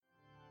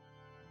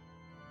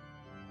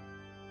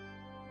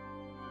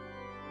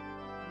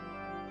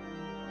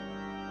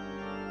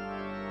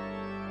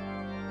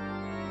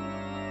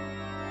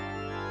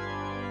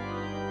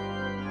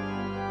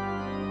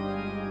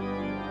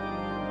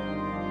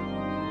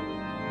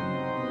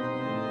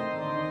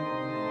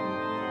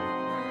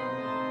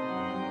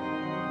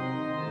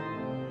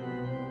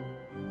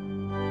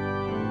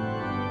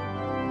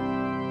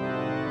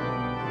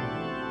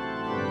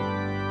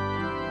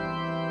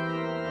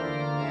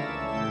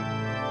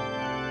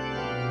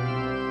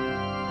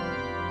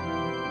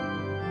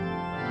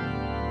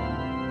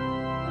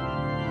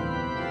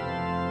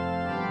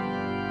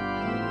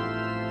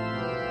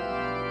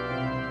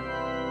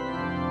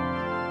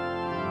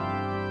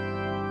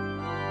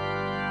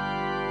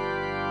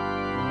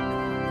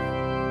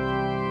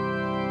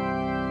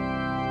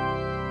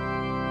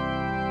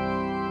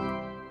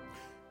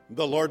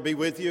The Lord be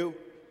with you,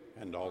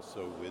 and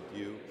also with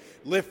you.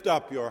 Lift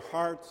up your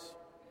hearts.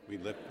 We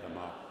lift them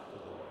up to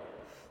the Lord.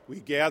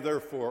 We gather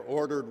for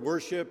ordered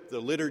worship.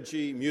 The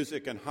liturgy,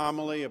 music, and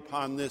homily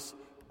upon this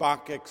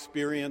Bach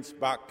Experience,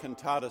 Bach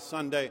Cantata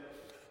Sunday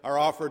are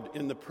offered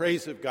in the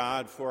praise of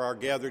God for our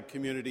gathered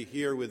community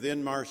here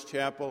within Marsh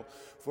Chapel,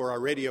 for our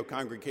radio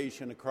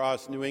congregation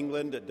across New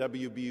England at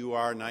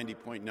WBUR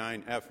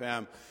 90.9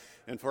 FM,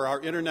 and for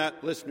our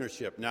internet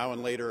listenership now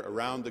and later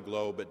around the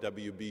globe at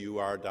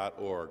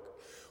WBUR.org.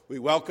 We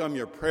welcome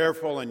your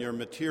prayerful and your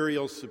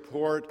material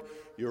support,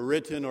 your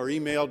written or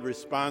emailed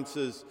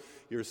responses,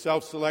 your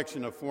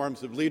self-selection of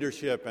forms of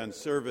leadership and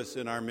service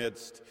in our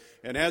midst,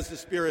 and as the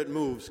Spirit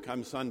moves,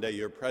 come Sunday,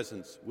 your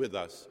presence with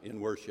us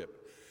in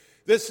worship.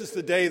 This is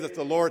the day that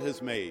the Lord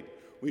has made.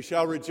 We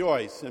shall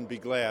rejoice and be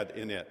glad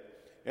in it.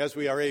 As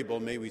we are able,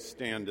 may we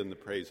stand in the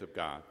praise of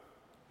God.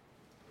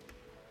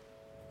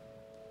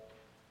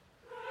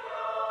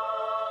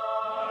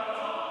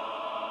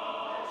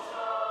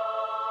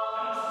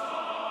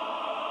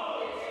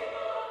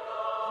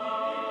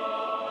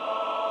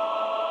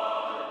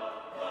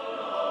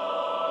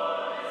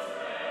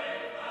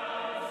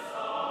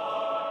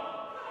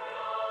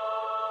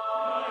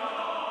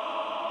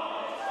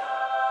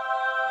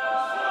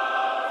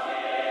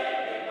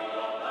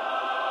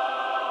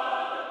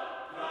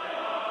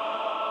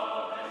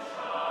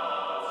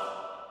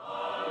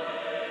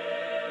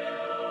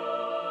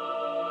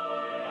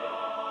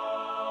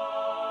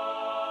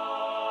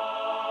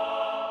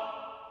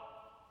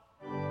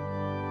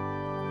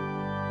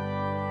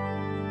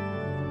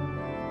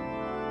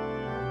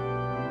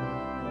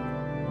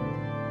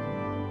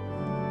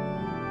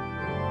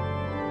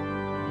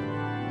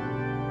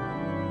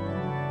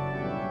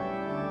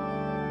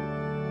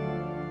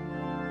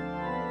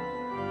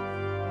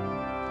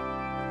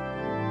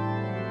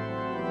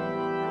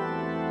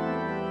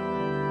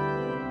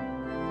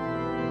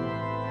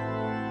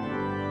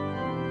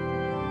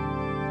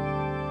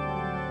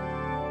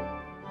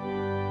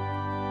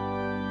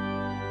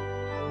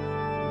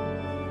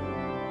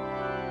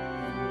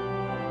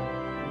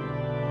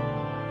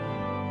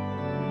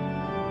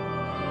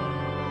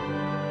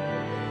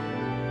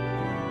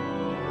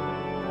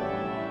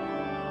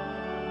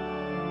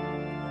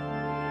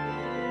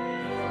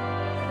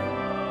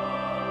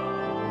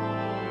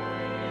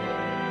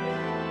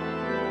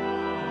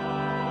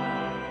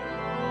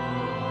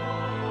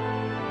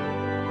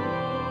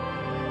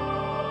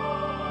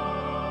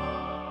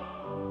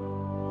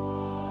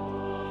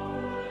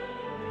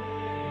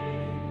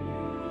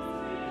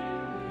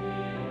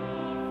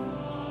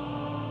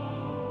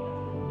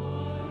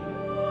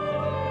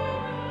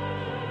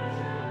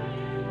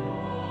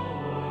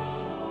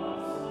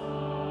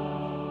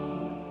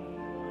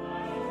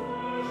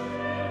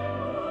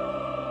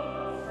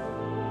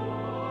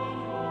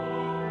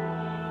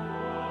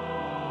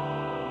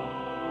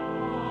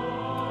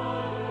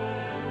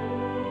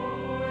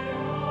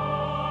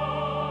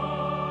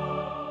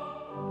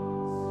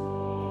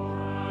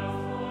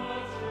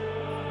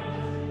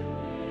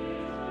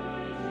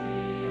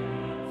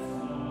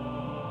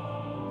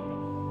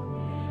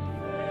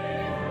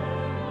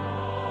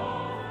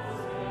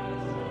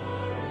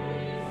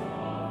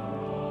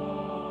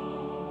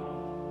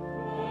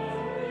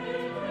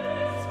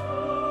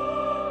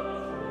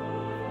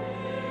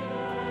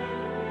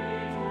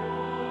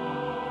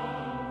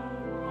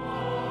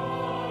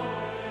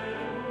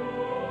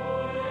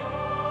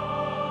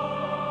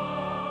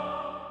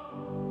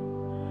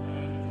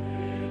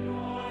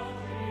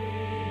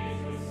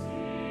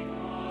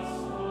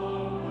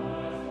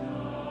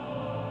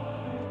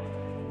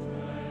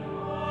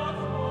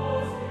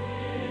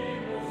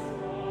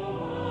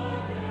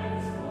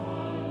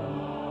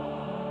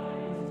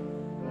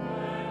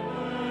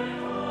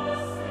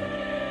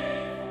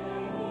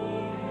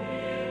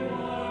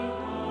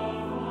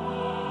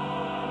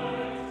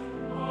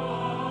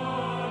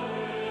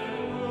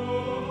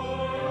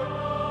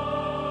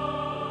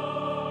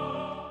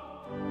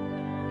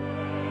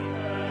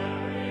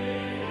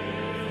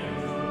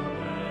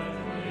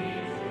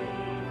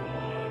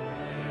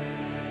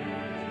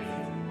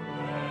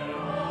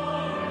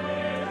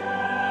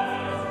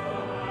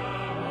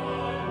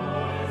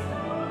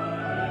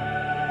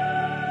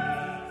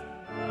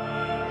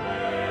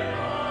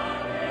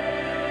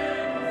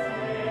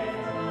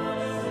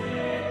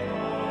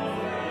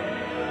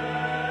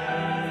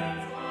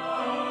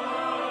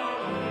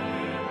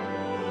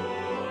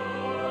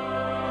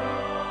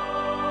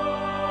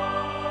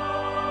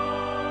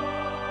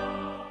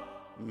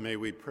 May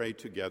we pray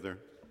together.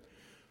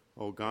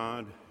 O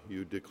God,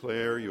 you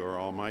declare your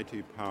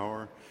almighty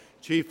power,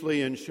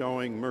 chiefly in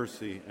showing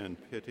mercy and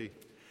pity.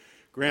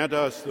 Grant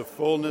us the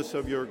fullness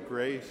of your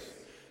grace,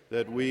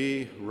 that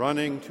we,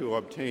 running to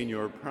obtain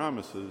your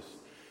promises,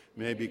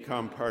 may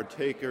become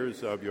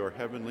partakers of your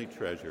heavenly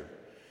treasure.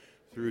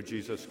 Through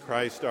Jesus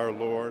Christ our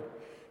Lord,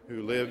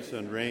 who lives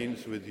and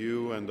reigns with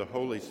you and the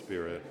Holy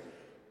Spirit,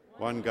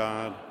 one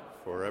God,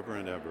 forever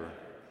and ever.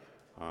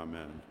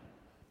 Amen.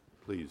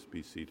 Please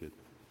be seated.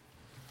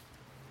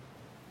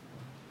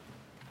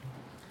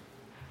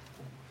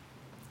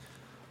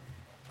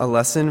 A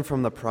lesson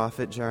from the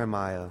prophet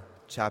Jeremiah,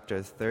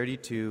 chapter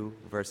 32,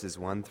 verses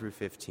 1 through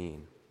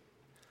 15.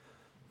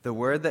 The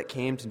word that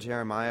came to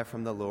Jeremiah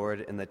from the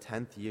Lord in the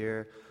 10th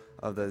year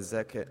of the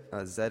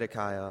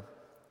Zedekiah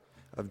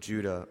of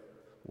Judah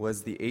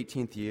was the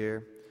 18th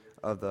year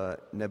of the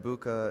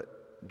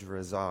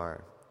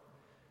Nebuchadrezzar.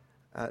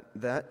 At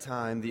that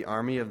time, the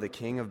army of the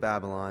king of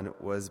Babylon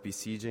was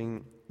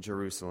besieging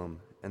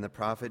Jerusalem, and the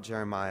prophet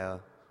Jeremiah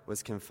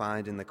was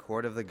confined in the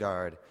court of the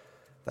guard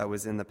that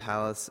was in the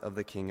palace of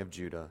the king of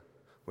Judah,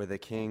 where the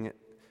king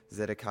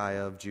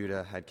Zedekiah of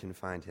Judah had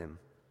confined him.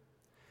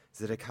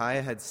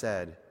 Zedekiah had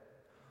said,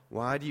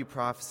 "Why do you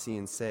prophesy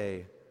and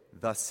say,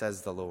 'Thus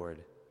says the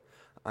Lord'?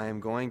 I am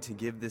going to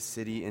give this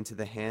city into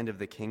the hand of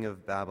the king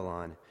of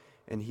Babylon,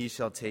 and he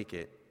shall take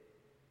it.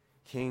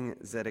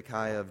 King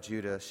Zedekiah of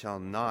Judah shall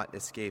not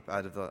escape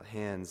out of the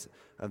hands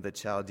of the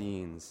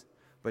Chaldeans,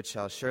 but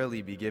shall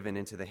surely be given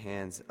into the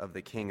hands of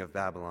the king of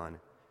Babylon,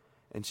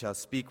 and shall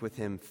speak with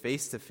him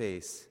face to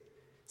face,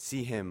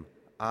 see him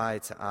eye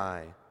to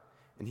eye.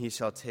 And he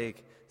shall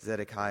take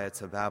Zedekiah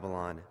to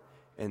Babylon,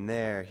 and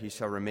there he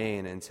shall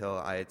remain until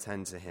I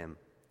attend to him,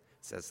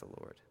 says the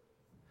Lord.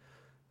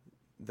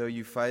 Though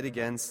you fight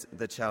against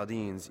the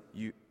Chaldeans,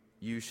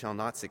 you shall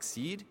not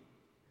succeed?"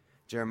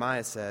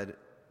 Jeremiah said,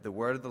 "The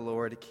word of the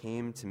Lord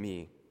came to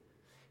me.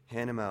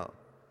 Hanamel,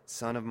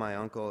 son of my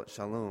uncle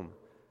Shallum,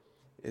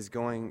 is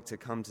going to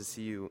come to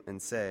see you and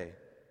say,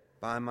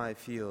 'Buy my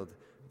field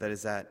that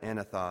is at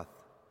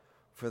Anathoth,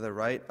 for the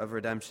right of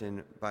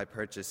redemption by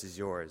purchase is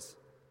yours.'"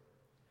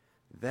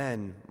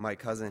 Then my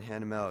cousin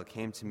Hanamel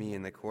came to me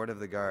in the court of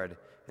the guard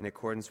in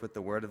accordance with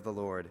the word of the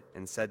Lord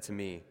and said to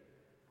me,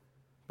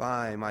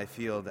 "Buy my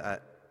field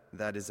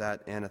that is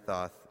at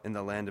Anathoth in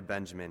the land of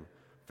Benjamin,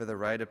 for the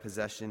right of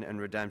possession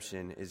and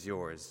redemption is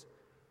yours.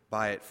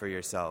 Buy it for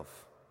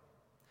yourself."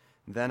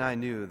 Then I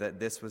knew that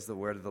this was the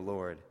word of the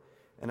Lord,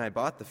 and I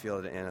bought the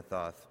field at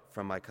Anathoth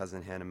from my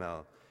cousin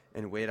Hanamel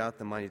and weighed out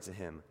the money to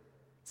him,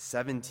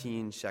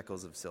 17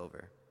 shekels of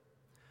silver.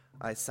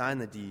 I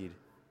signed the deed,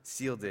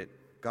 sealed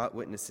it, got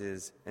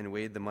witnesses, and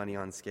weighed the money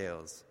on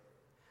scales.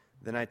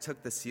 Then I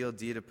took the sealed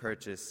deed of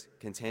purchase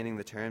containing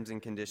the terms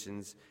and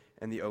conditions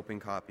and the open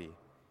copy,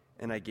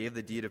 and I gave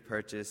the deed of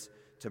purchase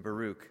to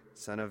Baruch,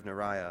 son of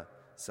Neriah,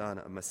 son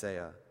of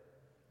Maaseiah.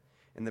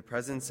 In the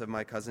presence of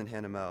my cousin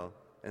Hanamel,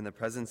 in the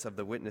presence of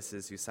the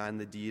witnesses who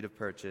signed the deed of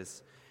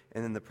purchase,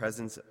 and in the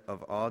presence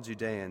of all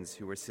Judeans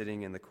who were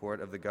sitting in the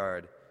court of the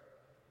guard,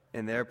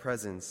 in their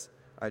presence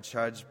I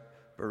charged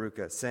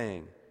Baruch,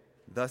 saying,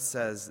 "Thus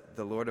says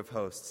the Lord of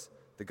hosts,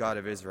 the God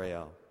of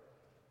Israel,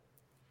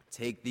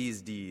 take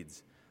these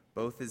deeds,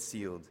 both the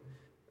sealed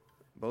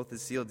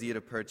deed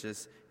of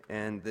purchase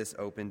and this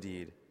open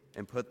deed,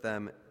 and put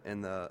them in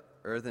the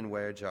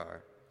earthenware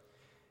jar,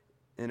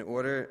 in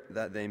order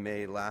that they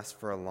may last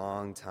for a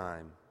long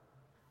time.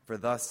 For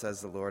thus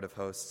says the Lord of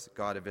hosts,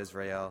 God of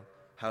Israel,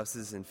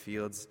 houses and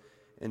fields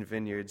and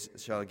vineyards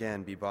shall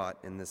again be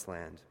bought in this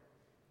land."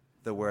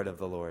 The word of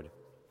the Lord.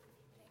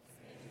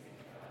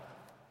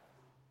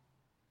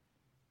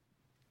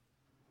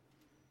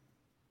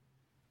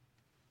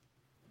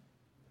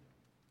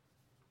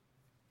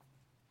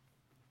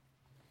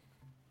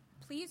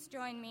 Please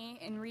join me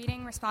in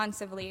reading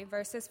responsively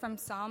verses from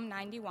Psalm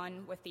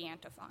 91 with the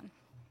antiphon.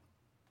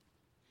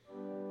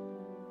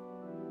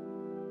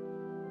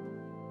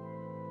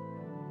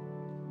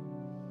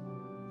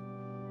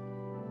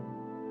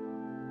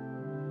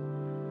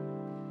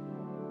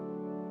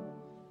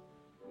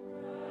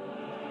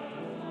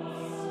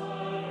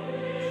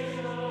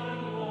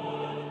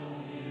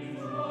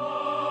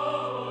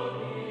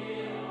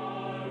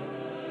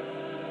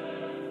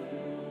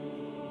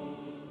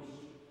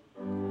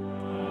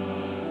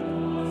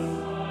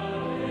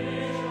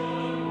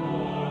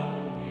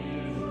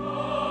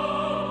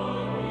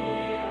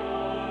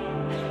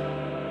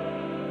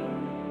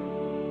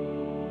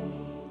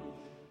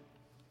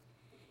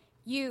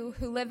 You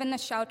who live in the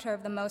shelter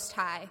of the Most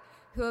High,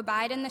 who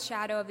abide in the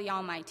shadow of the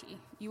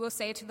Almighty, you will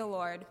say to the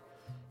Lord,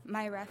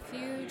 "My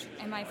refuge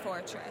and my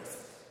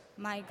fortress,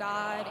 my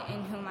God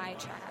in whom I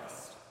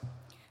trust."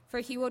 For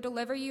he will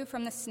deliver you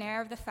from the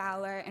snare of the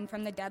fowler and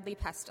from the deadly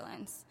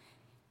pestilence.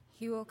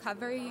 He will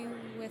cover you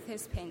with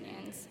his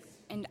pinions,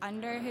 and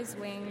under his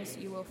wings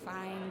you will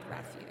find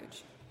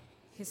refuge.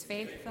 His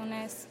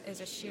faithfulness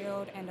is a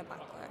shield and a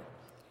buckler.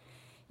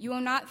 You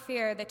will not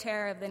fear the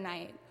terror of the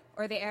night,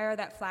 or the arrow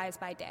that flies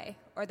by day,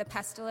 or the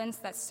pestilence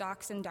that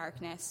stalks in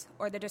darkness,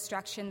 or the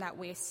destruction that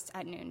wastes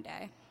at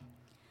noonday.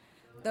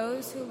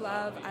 Those who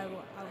love I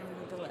will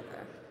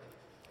deliver.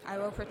 I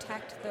will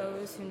protect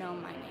those who know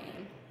my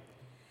name.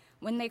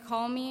 When they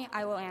call me,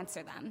 I will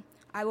answer them.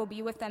 I will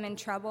be with them in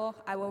trouble.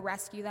 I will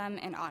rescue them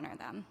and honor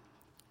them.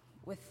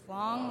 With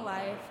long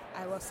life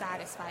I will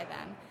satisfy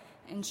them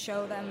and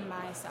show them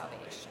my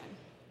salvation.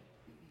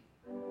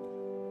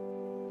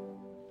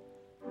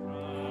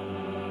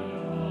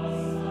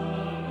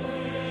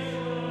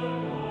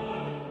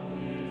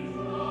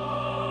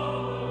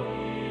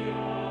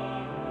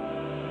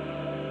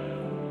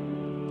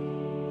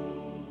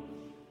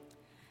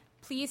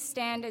 Please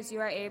stand as you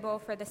are able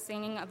for the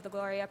singing of the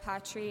Gloria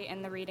Patri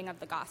and the reading of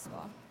the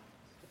Gospel.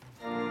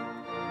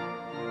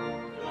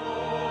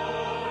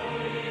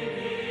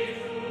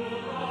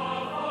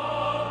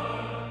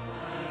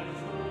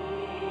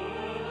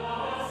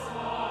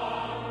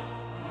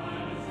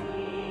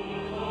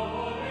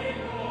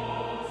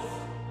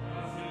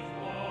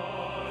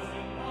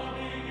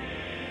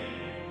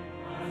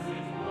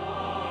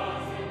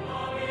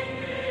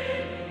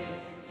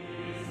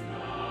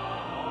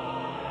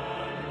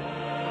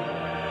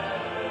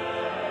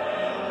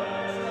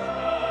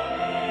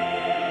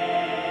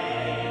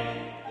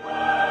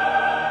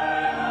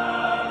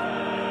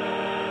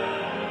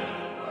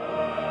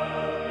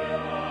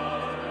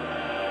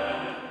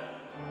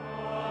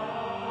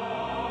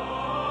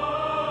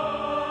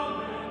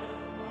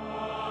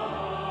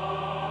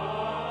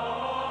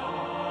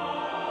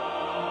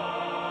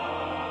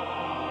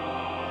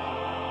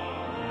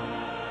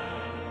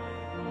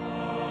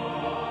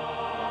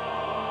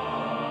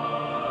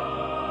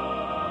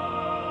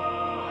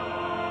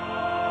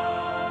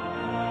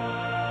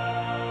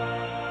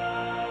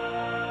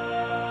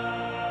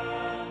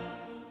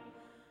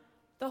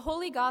 The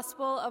Holy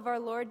Gospel of our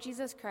Lord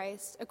Jesus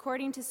Christ,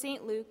 according to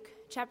St. Luke,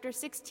 chapter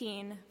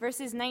 16,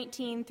 verses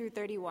 19 through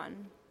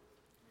 31.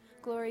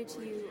 Glory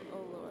to you, O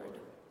Lord.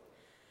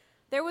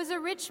 There was a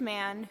rich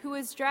man who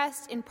was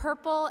dressed in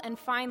purple and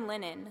fine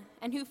linen,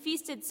 and who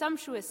feasted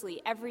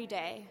sumptuously every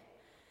day.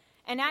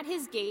 And at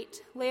his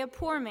gate lay a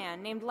poor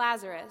man named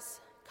Lazarus,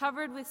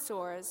 covered with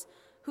sores,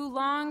 who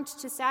longed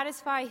to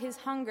satisfy his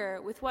hunger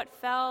with what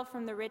fell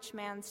from the rich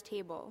man's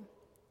table.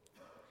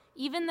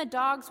 Even the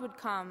dogs would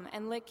come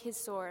and lick his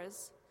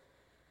sores.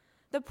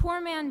 The poor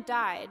man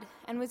died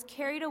and was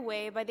carried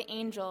away by the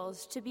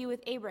angels to be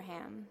with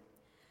Abraham.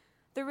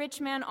 The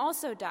rich man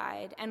also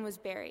died and was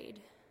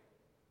buried.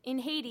 In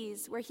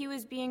Hades, where he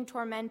was being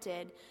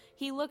tormented,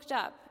 he looked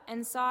up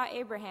and saw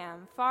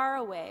Abraham far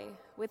away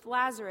with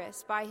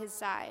Lazarus by his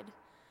side.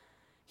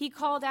 He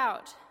called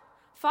out,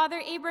 "Father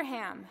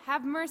Abraham,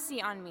 have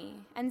mercy on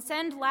me, and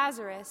send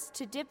Lazarus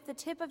to dip the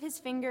tip of his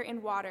finger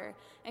in water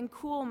and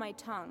cool my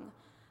tongue,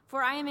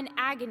 for I am in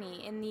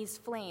agony in these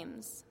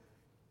flames."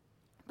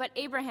 But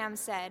Abraham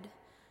said,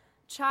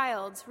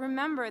 "Child,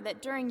 remember that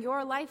during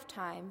your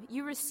lifetime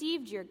you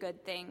received your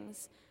good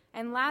things,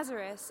 and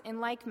Lazarus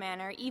in like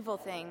manner evil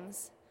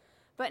things.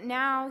 But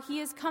now he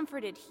is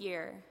comforted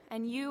here,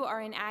 and you are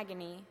in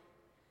agony.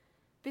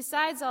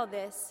 Besides all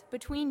this,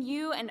 between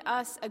you and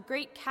us a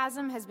great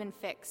chasm has been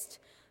fixed,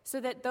 so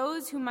that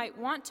those who might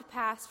want to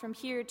pass from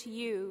here to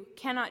you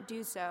cannot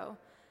do so,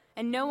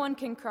 and no one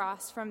can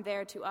cross from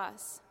there to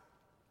us."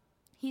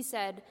 He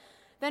said,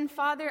 "Then,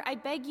 Father, I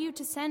beg you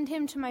to send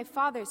him to my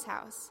father's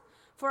house,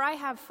 for I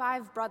have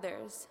 5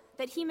 brothers,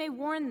 that he may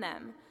warn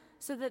them,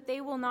 so that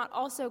they will not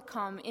also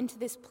come into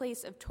this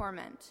place of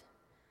torment."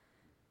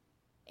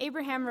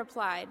 Abraham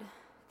replied,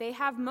 "They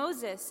have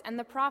Moses and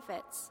the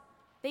prophets.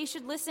 They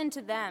should listen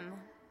to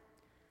them."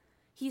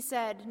 He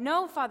said,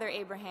 "No, Father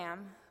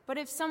Abraham, but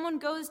if someone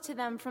goes to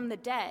them from the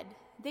dead,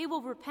 they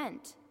will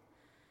repent."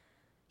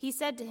 He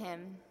said to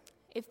him,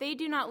 "If they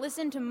do not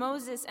listen to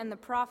Moses and the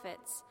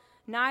prophets,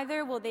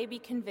 neither will they be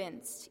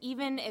convinced,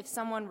 even if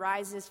someone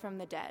rises from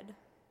the dead."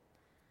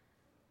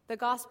 The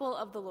Gospel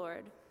of the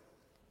Lord.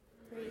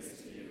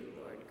 Praise to you,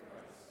 Lord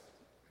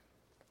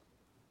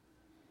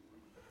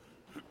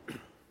Christ.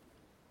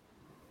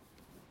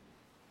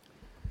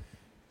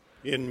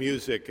 In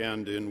music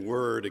and in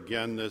word,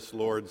 again this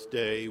Lord's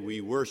Day,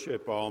 we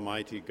worship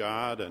Almighty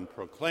God and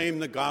proclaim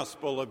the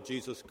gospel of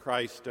Jesus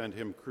Christ and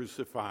Him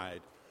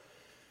crucified.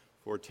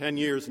 For 10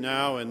 years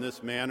now, in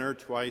this manner,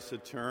 twice a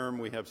term,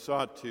 we have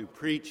sought to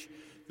preach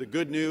the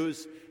good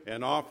news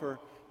and offer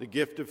the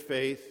gift of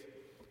faith,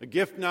 a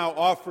gift now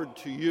offered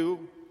to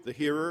you, the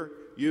hearer,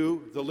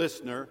 you, the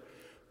listener,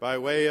 by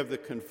way of the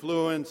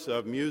confluence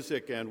of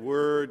music and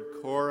word,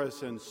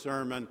 chorus and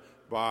sermon,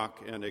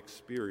 Bach and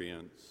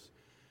experience.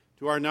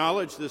 To our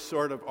knowledge, this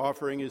sort of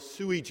offering is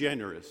sui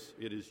generis.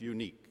 It is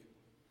unique.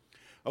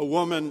 A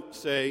woman,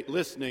 say,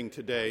 listening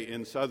today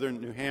in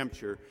southern New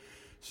Hampshire,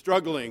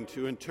 struggling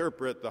to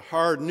interpret the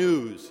hard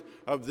news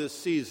of this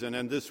season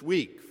and this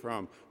week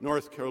from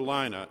North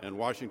Carolina and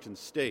Washington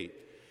State,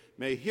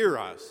 may hear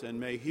us and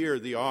may hear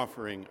the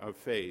offering of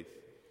faith.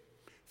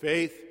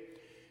 Faith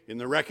in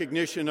the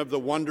recognition of the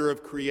wonder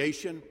of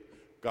creation,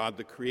 God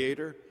the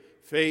Creator.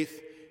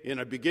 Faith in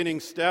a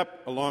beginning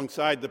step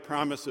alongside the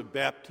promise of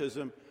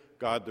baptism,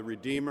 God the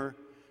Redeemer.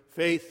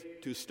 Faith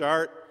to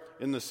start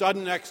in the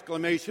sudden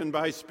exclamation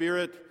by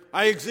Spirit,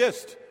 "I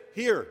exist,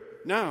 here,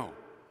 now,"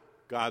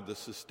 God the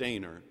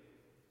Sustainer.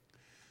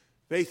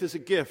 Faith is a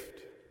gift.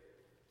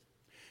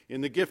 In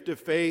the gift of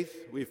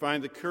faith, we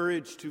find the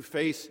courage to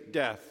face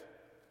death.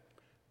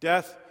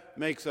 Death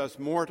makes us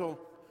mortal.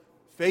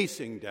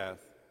 Facing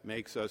death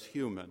makes us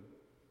human.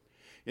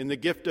 In the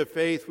gift of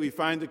faith, we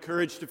find the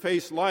courage to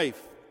face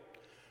life.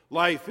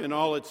 Life in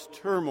all its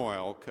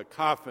turmoil,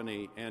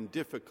 cacophony, and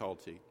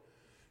difficulty.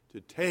 To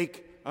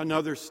take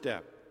another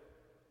step.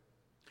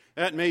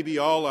 That may be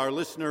all our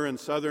listener in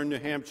southern New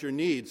Hampshire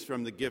needs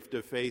from the gift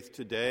of faith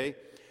today,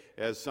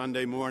 as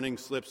Sunday morning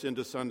slips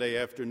into Sunday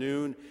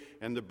afternoon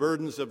and the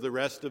burdens of the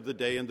rest of the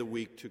day and the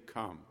week to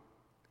come.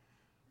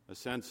 A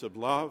sense of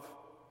love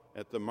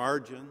at the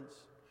margins,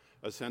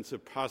 a sense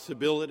of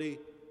possibility,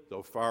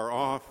 though far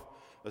off,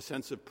 a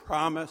sense of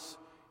promise,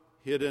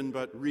 hidden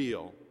but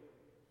real.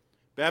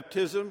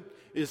 Baptism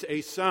is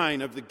a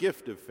sign of the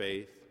gift of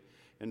faith,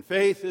 and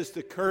faith is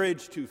the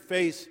courage to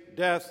face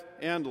death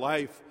and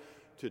life,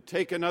 to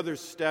take another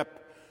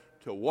step,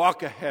 to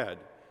walk ahead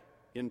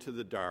into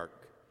the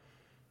dark.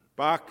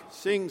 Bach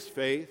sings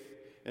faith,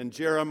 and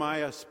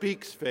Jeremiah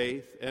speaks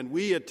faith, and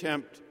we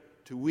attempt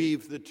to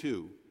weave the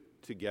two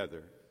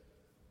together.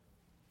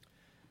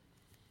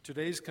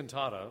 Today's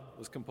cantata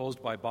was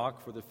composed by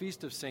Bach for the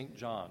Feast of St.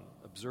 John,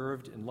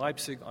 observed in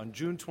Leipzig on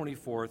June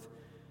 24th,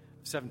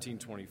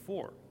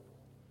 1724.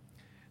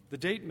 The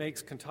date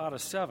makes Cantata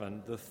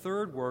 7 the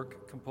third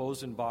work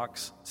composed in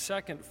Bach's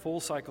second full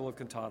cycle of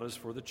cantatas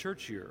for the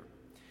church year.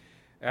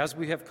 As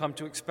we have come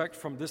to expect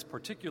from this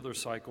particular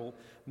cycle,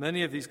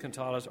 many of these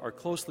cantatas are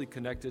closely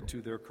connected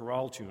to their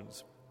chorale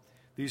tunes.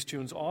 These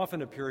tunes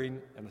often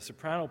appearing in the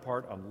soprano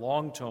part on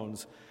long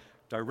tones,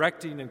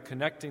 directing and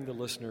connecting the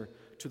listener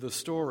to the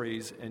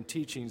stories and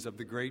teachings of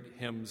the great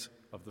hymns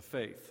of the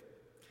faith.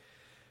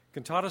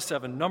 Cantata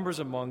 7 numbers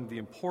among the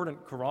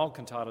important chorale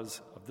cantatas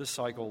of this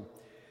cycle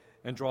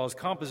and draws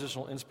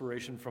compositional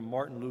inspiration from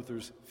Martin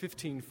Luther's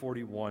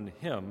 1541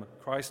 hymn,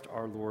 Christ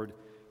our Lord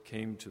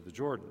Came to the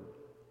Jordan.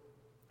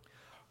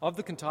 Of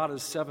the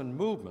cantata's 7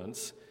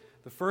 movements,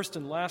 the first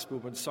and last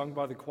movements sung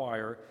by the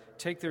choir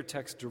take their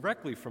text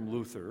directly from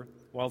Luther,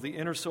 while the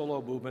inner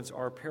solo movements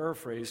are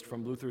paraphrased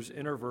from Luther's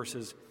inner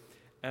verses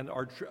and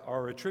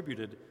are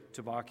attributed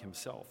to Bach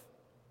himself.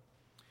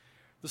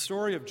 The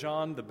story of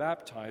John the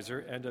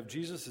Baptizer and of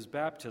Jesus'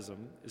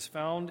 baptism is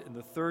found in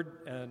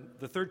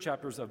the third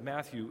chapters of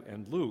Matthew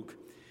and Luke,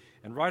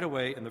 and right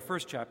away in the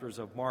first chapters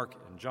of Mark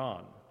and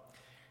John.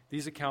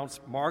 These accounts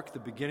mark the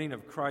beginning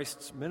of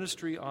Christ's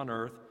ministry on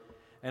earth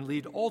and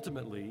lead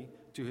ultimately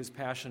to his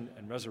passion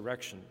and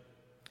resurrection.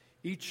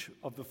 Each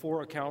of the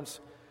 4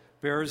 accounts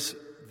bears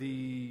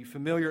the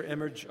familiar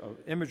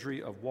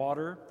imagery of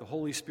water, the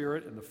Holy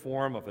Spirit in the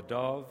form of a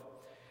dove,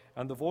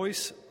 and the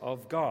voice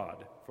of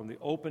God from the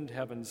opened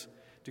heavens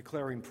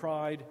declaring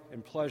pride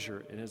and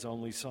pleasure in his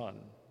only Son.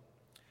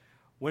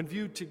 When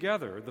viewed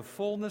together, the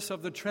fullness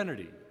of the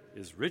Trinity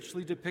is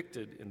richly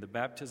depicted in the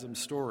baptism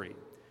story,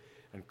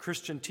 and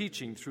Christian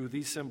teaching through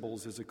these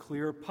symbols is a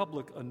clear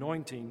public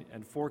anointing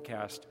and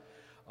forecast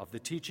of the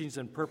teachings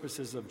and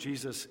purposes of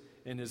Jesus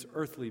in his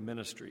earthly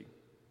ministry.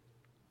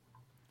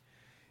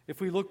 If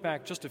we look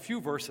back just a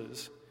few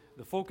verses,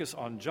 the focus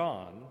on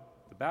John,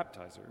 the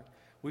baptizer,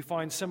 we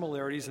find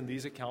similarities in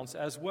these accounts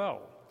as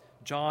well.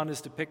 John is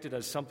depicted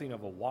as something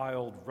of a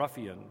wild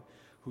ruffian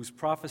whose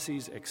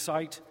prophecies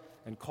excite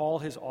and call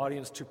his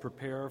audience to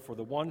prepare for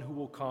the one who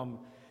will come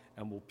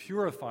and will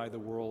purify the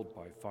world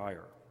by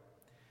fire.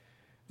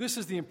 This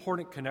is the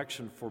important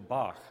connection for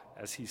Bach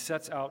as he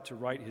sets out to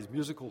write his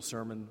musical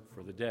sermon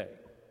for the day.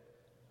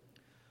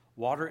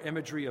 Water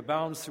imagery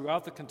abounds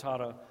throughout the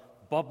cantata,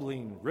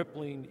 bubbling,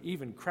 rippling,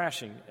 even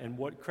crashing, and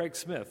what Craig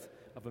Smith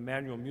of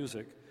Emmanuel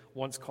Music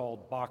once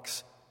called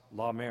Bach's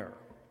La Mer.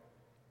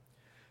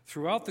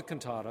 Throughout the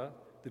cantata,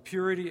 the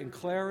purity and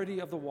clarity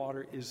of the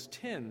water is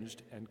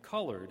tinged and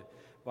colored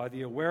by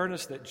the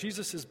awareness that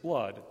Jesus'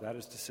 blood, that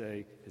is to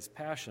say, his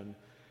passion,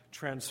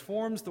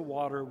 transforms the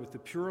water with the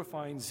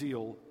purifying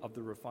zeal of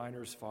the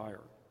refiner's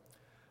fire.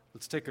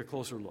 Let's take a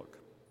closer look.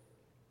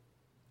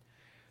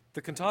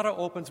 The cantata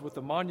opens with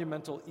the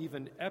monumental,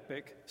 even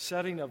epic,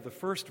 setting of the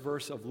first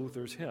verse of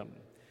Luther's hymn.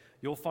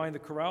 You'll find the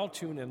chorale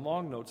tune in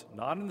long notes,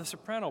 not in the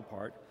soprano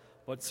part,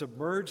 but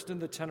submerged in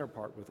the tenor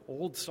part with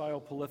old-style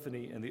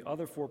polyphony and the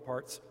other 4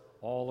 parts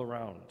all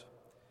around.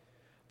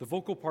 The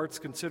vocal parts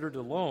considered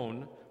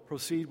alone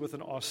proceed with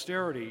an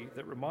austerity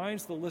that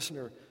reminds the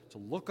listener to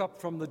look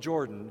up from the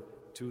Jordan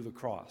to the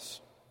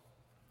cross.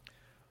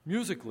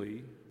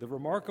 Musically, the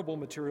remarkable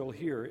material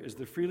here is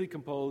the freely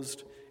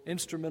composed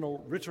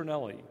instrumental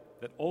ritornelli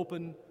that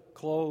open,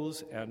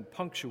 close, and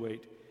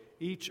punctuate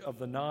each of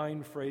the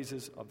 9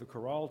 phrases of the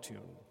chorale tune.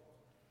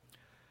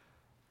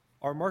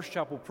 Our Marsh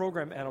Chapel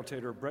program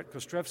annotator, Brett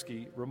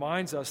Kostrevsky,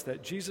 reminds us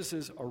that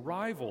Jesus'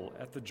 arrival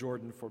at the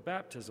Jordan for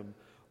baptism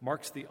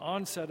marks the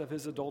onset of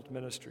his adult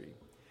ministry,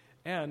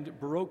 and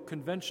Baroque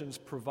conventions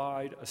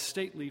provide a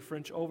stately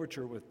French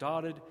overture with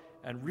dotted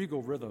and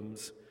regal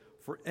rhythms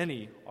for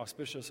any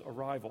auspicious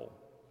arrival.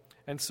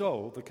 And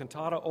so, the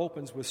cantata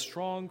opens with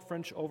strong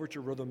French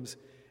overture rhythms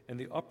in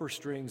the upper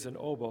strings and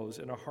oboes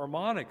in a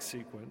harmonic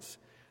sequence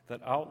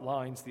that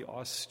outlines the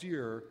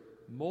austere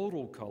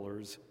modal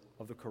colors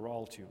of the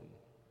chorale tune.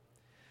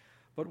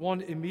 But one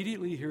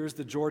immediately hears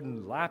the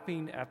Jordan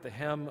lapping at the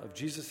hem of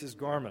Jesus'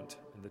 garment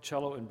in the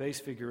cello and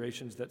bass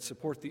figurations that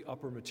support the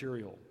upper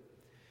material.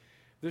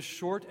 This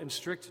short and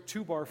strict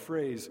 2-bar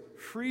phrase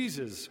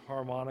freezes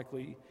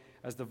harmonically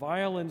as the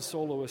violin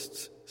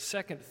soloist's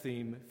second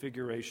theme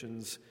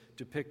figurations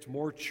depict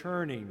more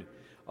churning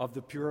of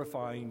the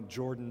purifying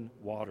Jordan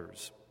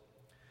waters.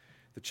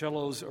 The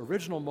cello's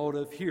original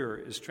motive here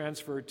is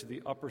transferred to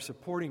the upper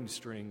supporting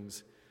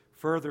strings,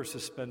 further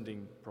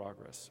suspending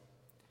progress.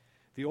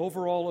 The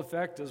overall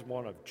effect is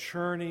one of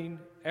churning,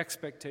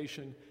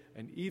 expectation,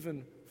 and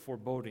even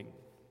foreboding.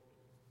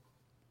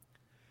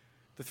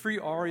 The three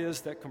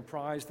arias that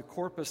comprise the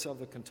corpus of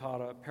the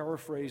cantata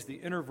paraphrase the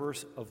inner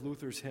verse of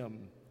Luther's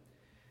hymn.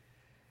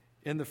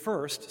 In the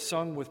first,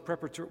 sung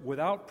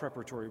without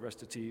preparatory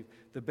recitative,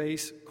 the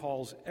bass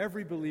calls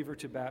every believer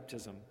to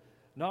baptism,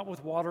 not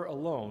with water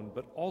alone,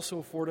 but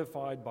also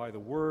fortified by the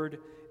Word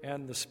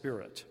and the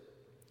Spirit.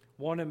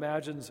 One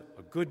imagines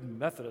a good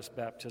Methodist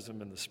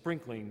baptism in the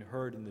sprinkling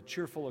heard in the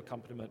cheerful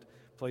accompaniment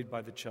played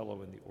by the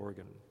cello and the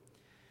organ.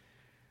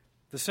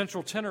 The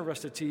central tenor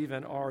recitative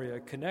and aria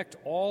connect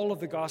all of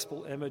the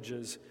gospel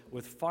images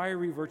with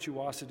fiery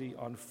virtuosity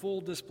on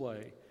full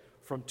display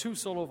from two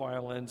solo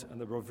violins and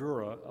the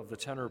bravura of the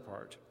tenor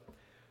part.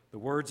 The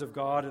words of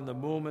God in the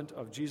moment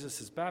of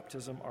Jesus'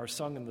 baptism are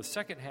sung in the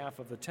second half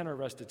of the tenor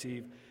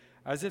recitative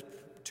as if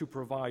to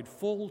provide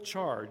full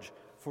charge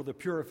for the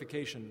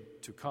purification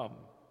to come.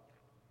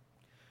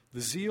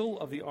 The zeal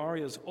of the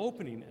aria's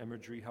opening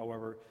imagery,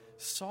 however,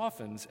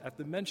 softens at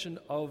the mention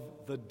of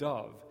the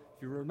dove.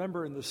 If you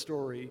remember in the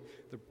story,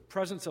 the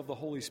presence of the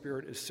Holy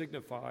Spirit is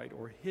signified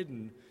or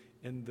hidden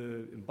in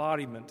the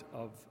embodiment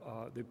of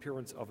the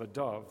appearance of a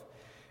dove.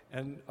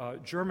 And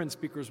German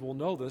speakers will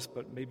know this,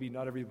 but maybe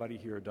not everybody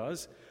here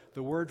does.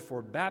 The word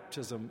for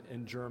baptism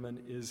in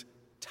German is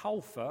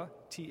Taufe,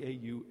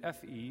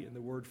 T-A-U-F-E, and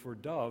the word for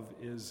dove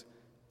is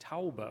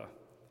Taube,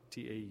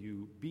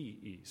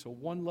 T-A-U-B-E. So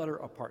one letter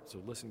apart,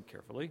 so listen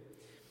carefully.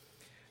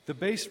 The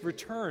bass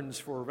returns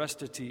for a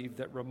recitative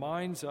that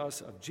reminds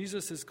us of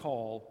Jesus'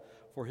 call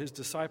for his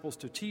disciples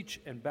to teach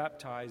and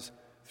baptize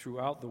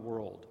throughout the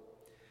world.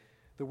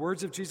 The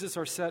words of Jesus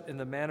are set in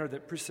the manner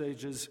that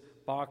presages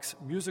Bach's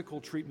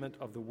musical treatment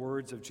of the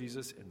words of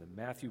Jesus in the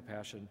Matthew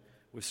Passion,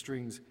 with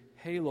strings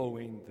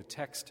haloing the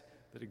text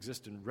that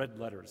exists in red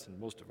letters in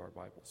most of our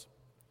Bibles.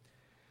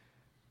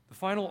 The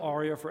final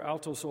aria for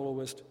alto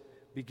soloist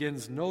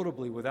begins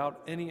notably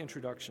without any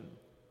introduction.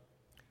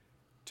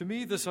 To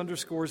me, this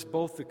underscores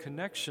both the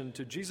connection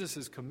to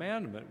Jesus'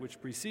 commandment, which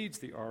precedes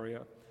the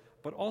aria,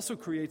 but also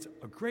creates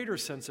a greater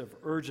sense of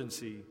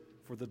urgency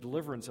for the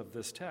deliverance of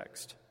this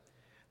text.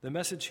 The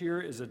message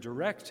here is a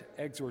direct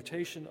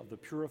exhortation of the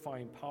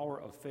purifying power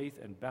of faith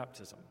and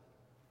baptism.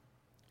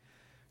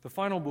 The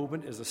final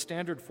movement is a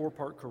standard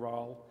four-part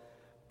chorale,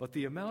 but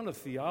the amount of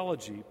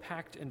theology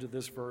packed into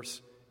this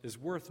verse is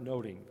worth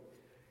noting.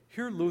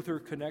 Here Luther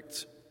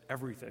connects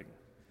everything: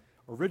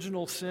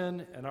 original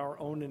sin and our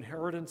own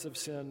inheritance of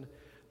sin,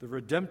 the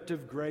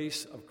redemptive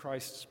grace of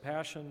Christ's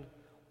passion,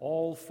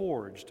 all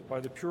forged by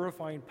the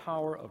purifying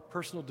power of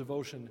personal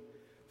devotion,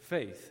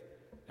 faith,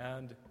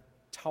 and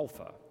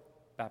Taufe,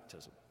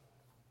 baptism.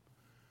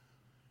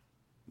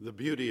 The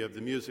beauty of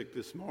the music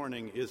this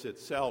morning is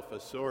itself a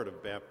sort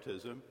of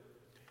baptism.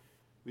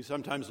 We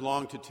sometimes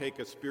long to take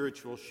a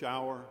spiritual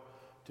shower,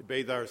 to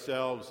bathe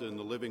ourselves in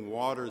the living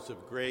waters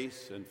of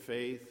grace and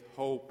faith,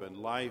 hope and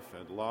life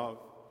and love.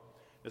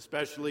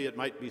 Especially, it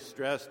might be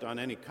stressed on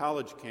any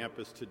college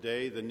campus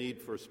today, the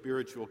need for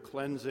spiritual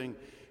cleansing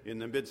in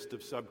the midst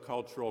of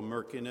subcultural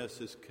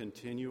murkiness is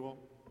continual.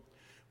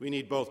 We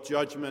need both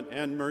judgment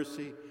and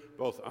mercy,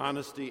 both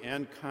honesty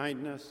and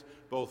kindness,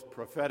 both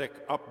prophetic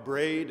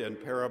upbraid and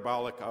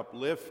parabolic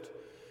uplift,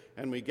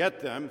 and we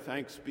get them,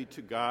 thanks be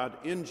to God,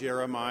 in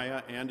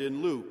Jeremiah and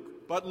in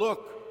Luke. But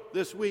look,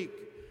 this week,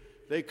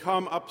 they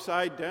come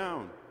upside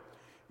down.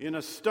 In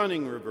a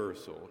stunning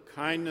reversal,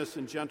 kindness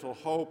and gentle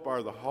hope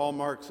are the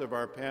hallmarks of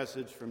our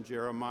passage from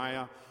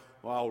Jeremiah,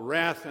 while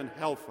wrath and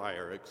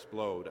hellfire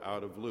explode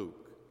out of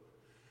Luke.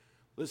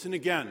 Listen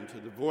again to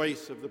the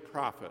voice of the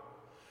prophet,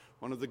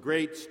 one of the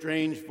great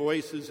strange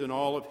voices in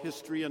all of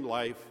history and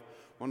life,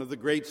 one of the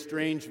great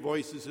strange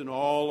voices in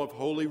all of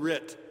Holy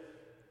Writ,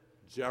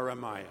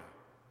 Jeremiah.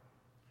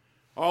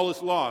 All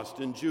is lost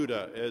in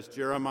Judah as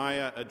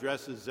Jeremiah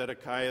addresses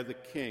Zedekiah the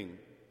king.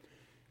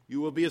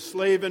 You will be a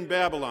slave in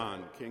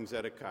Babylon, King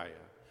Zedekiah.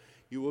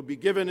 You will be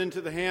given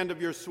into the hand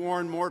of your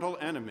sworn mortal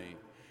enemy,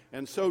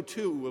 and so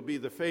too will be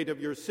the fate of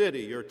your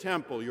city, your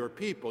temple, your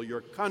people,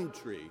 your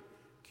country,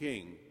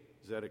 King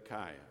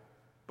Zedekiah.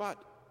 But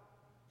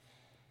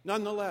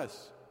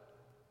nonetheless,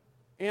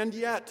 and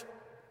yet,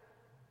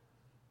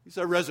 these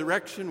are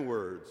resurrection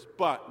words,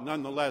 but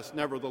nonetheless,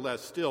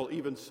 nevertheless, still,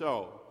 even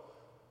so.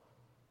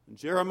 And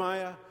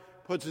Jeremiah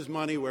puts his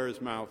money where his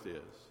mouth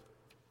is.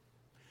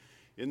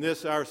 In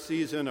this, our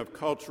season of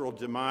cultural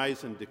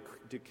demise and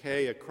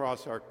decay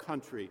across our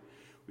country,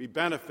 we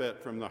benefit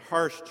from the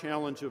harsh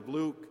challenge of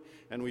Luke,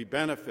 and we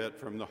benefit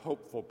from the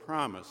hopeful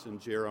promise in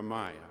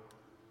Jeremiah.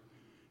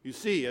 You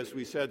see, as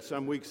we said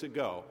some weeks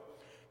ago,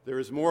 there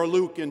is more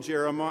Luke in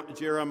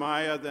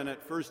Jeremiah than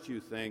at first you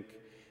think,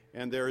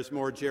 and there is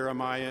more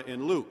Jeremiah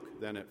in Luke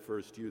than at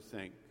first you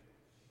think.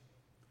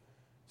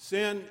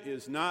 Sin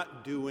is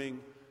not doing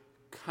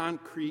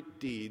concrete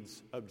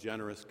deeds of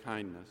generous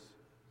kindness.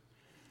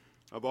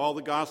 Of all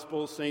the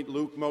Gospels, St.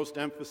 Luke most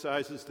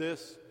emphasizes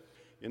this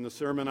in the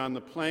Sermon on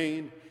the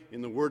Plain,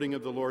 in the wording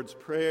of the Lord's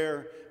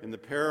Prayer, in the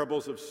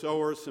parables of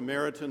sower,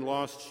 Samaritan,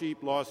 lost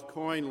sheep, lost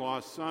coin,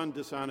 lost son,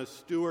 dishonest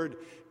steward,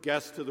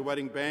 guest to the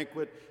wedding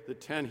banquet, the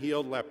 10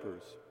 healed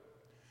lepers.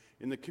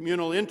 In the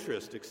communal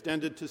interest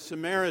extended to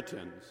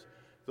Samaritans,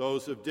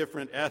 those of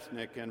different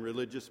ethnic and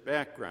religious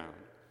background,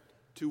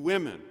 to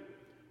women,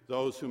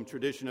 those whom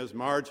tradition has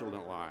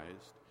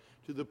marginalized,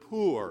 to the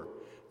poor,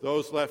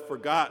 those left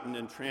forgotten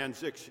in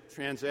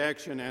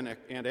transaction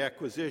and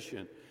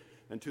acquisition,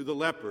 and to the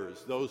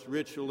lepers, those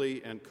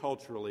ritually and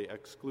culturally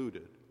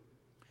excluded.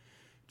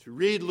 To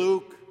read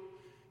Luke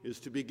is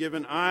to be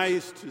given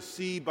eyes to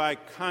see, by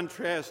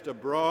contrast,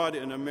 abroad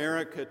in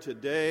America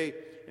today,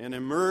 an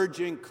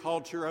emerging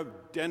culture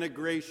of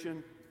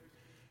denigration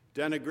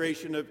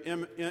of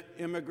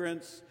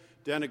immigrants,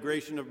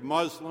 denigration of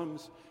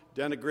Muslims,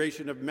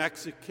 denigration of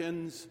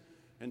Mexicans,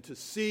 and to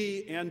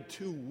see and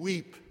to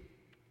weep.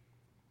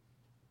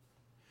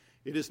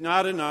 It is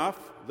not enough,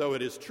 though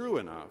it is true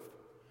enough,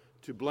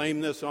 to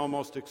blame this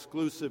almost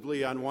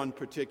exclusively on one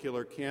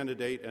particular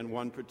candidate and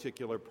one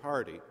particular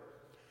party.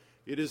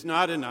 It is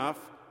not enough,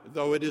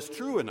 though it is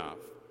true enough,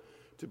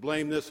 to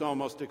blame this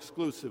almost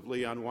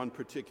exclusively on one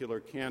particular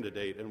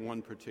candidate and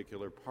one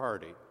particular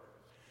party.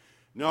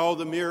 No,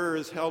 the mirror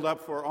is held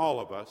up for all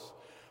of us.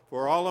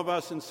 For all of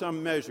us, in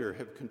some measure,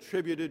 have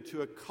contributed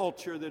to a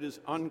culture that is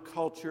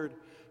uncultured,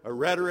 a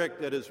rhetoric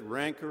that is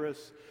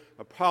rancorous,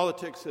 a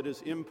politics that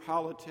is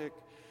impolitic,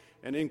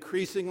 an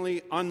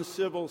increasingly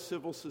uncivil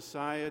civil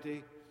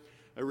society,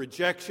 a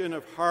rejection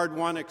of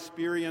hard-won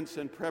experience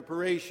and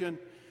preparation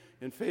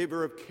in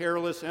favor of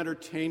careless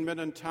entertainment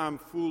and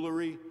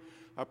tomfoolery,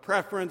 a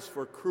preference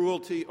for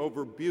cruelty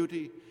over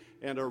beauty,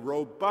 and a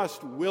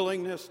robust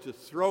willingness to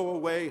throw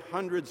away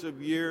hundreds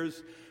of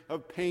years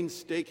of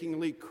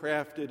painstakingly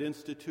crafted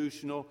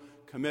institutional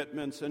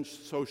commitments and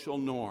social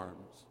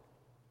norms.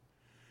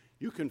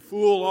 You can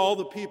fool all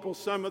the people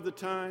some of the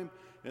time,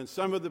 and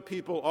some of the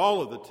people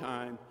all of the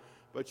time,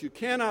 but you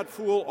cannot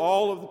fool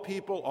all of the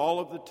people all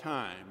of the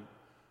time,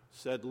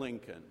 said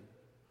Lincoln.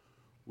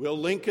 Will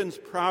Lincoln's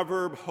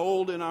proverb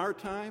hold in our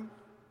time?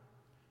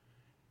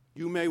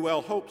 You may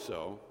well hope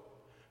so,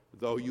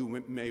 though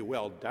you may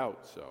well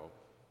doubt so.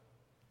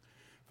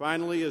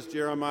 Finally, as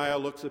Jeremiah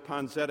looks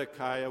upon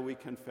Zedekiah, we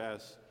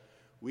confess,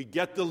 we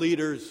get the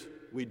leaders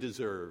we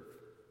deserve.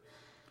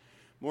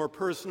 More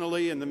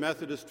personally, in the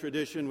Methodist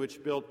tradition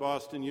which built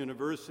Boston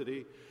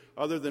University,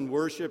 other than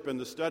worship and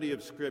the study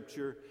of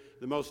Scripture,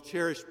 the most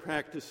cherished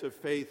practice of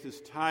faith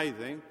is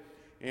tithing,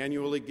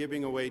 annually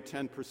giving away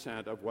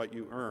 10% of what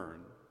you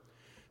earn.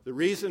 The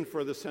reason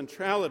for the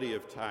centrality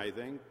of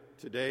tithing,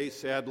 today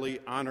sadly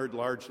honored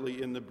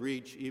largely in the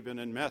breach, even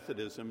in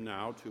Methodism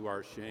now, to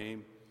our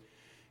shame,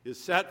 is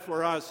set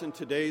for us in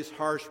today's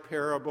harsh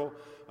parable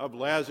of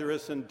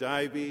Lazarus and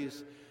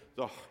Dives,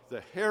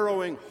 the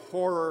harrowing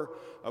horror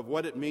of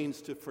what it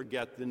means to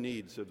forget the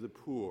needs of the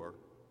poor.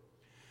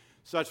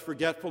 Such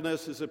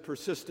forgetfulness is a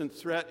persistent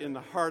threat in the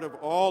heart of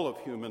all of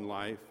human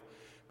life,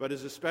 but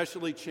is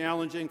especially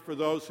challenging for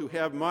those who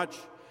have much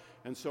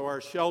and so are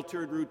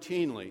sheltered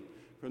routinely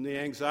from the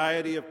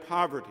anxiety of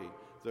poverty,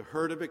 the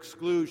hurt of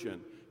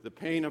exclusion, the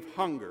pain of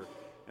hunger,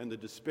 and the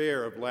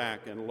despair of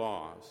lack and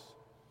loss.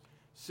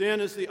 Sin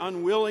is the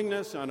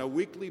unwillingness on a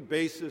weekly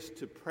basis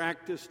to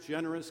practice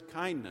generous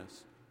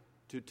kindness,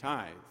 to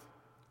tithe.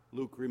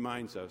 Luke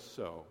reminds us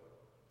so.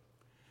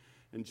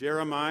 And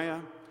Jeremiah,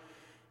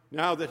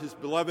 now that his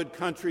beloved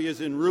country is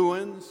in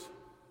ruins,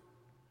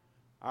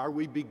 are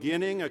we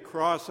beginning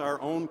across our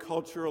own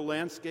cultural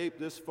landscape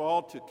this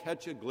fall to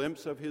catch a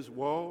glimpse of his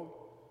woe?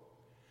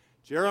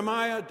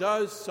 Jeremiah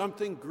does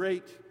something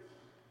great.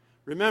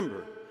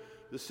 Remember,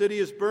 the city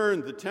is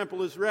burned, the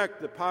temple is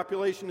wrecked, the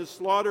population is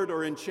slaughtered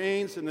or in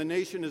chains, and the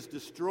nation is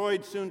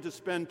destroyed, soon to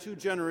spend 2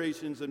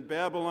 generations in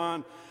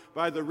Babylon,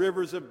 by the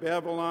rivers of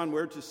Babylon,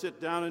 where to sit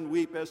down and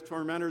weep as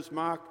tormentors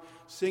mock,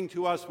 sing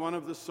to us one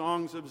of the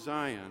songs of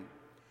Zion.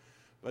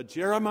 But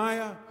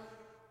Jeremiah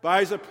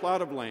buys a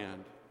plot of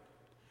land.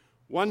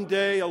 One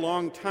day, a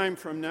long time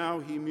from now,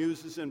 he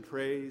muses and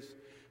prays,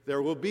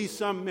 there will be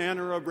some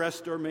manner of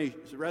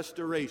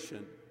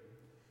restoration.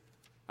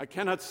 I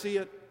cannot see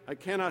it, I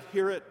cannot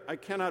hear it, I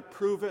cannot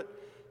prove it.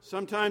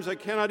 Sometimes I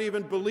cannot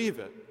even believe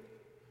it.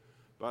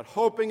 But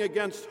hoping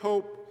against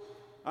hope,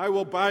 I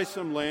will buy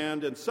some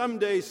land, and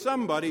someday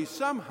somebody,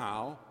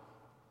 somehow,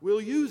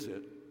 will use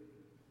it.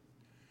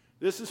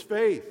 This is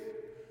faith,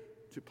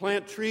 to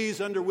plant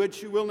trees under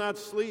which you will not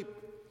sleep,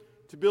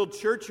 to build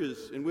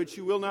churches in which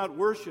you will not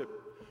worship,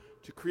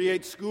 to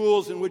create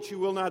schools in which you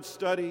will not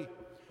study,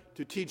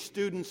 to teach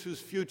students whose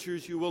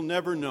futures you will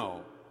never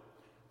know,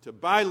 to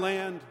buy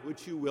land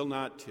which you will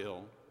not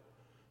till.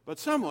 But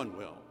someone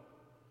will,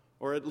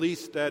 or at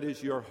least that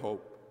is your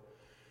hope.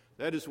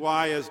 That is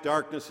why, as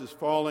darkness is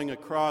falling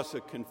across a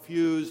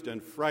confused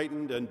and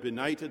frightened and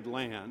benighted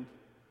land,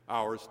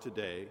 ours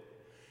today,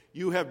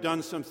 you have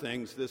done some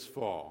things this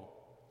fall.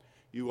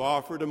 You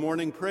offered a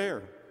morning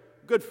prayer.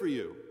 Good for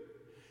you.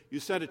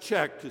 You sent a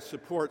check to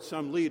support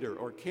some leader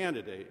or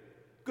candidate.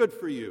 Good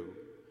for you.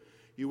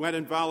 You went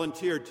and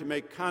volunteered to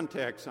make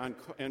contacts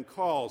and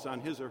calls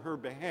on his or her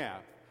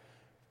behalf.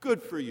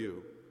 Good for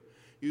you.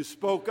 You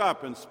spoke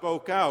up and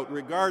spoke out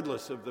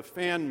regardless of the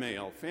fan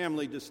mail,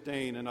 family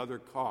disdain, and other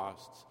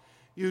costs.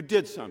 You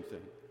did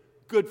something.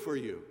 Good for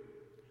you.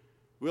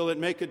 Will it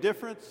make a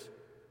difference?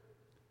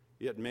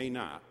 It may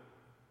not.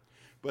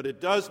 But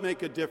it does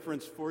make a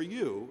difference for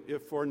you,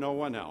 if for no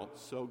one else.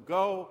 So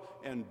go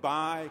and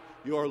buy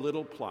your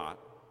little plot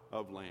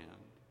of land.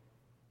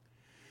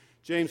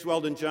 James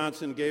Weldon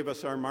Johnson gave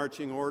us our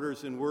marching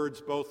orders in words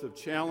both of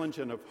challenge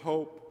and of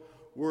hope,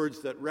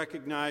 words that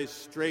recognize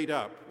straight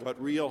up what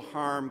real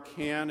harm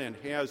can and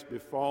has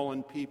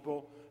befallen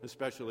people,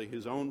 especially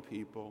his own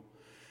people,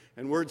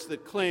 and words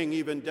that cling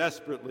even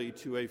desperately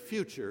to a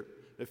future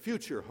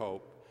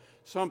hope,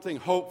 something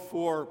hoped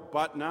for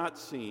but not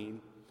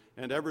seen,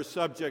 and ever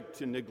subject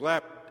to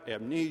neglect,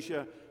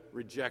 amnesia,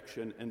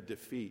 rejection, and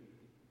defeat.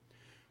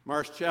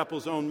 Marsh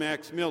Chapel's own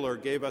Max Miller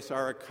gave us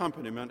our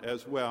accompaniment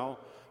as well,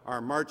 our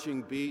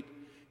marching beat,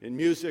 in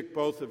music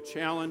both of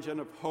challenge and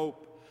of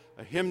hope,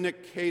 a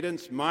hymnic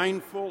cadence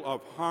mindful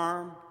of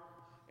harm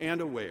and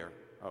aware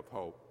of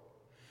hope.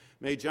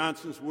 May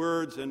Johnson's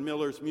words and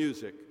Miller's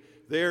music,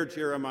 their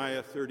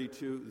Jeremiah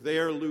 32,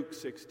 their Luke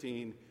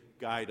 16,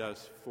 guide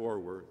us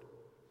forward.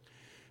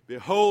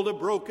 Behold a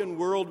broken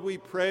world, we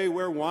pray,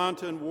 where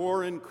want and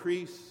war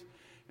increase,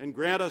 and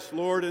grant us,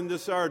 Lord, in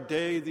this our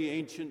day, the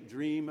ancient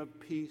dream of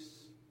peace.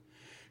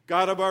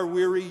 God of our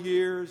weary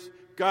years,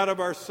 God of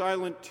our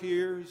silent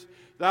tears,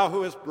 thou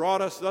who hast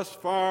brought us thus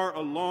far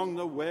along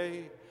the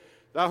way,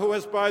 thou who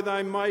hast by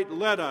thy might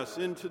led us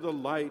into the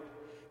light,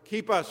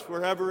 keep us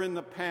forever in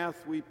the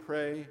path, we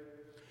pray,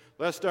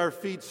 lest our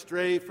feet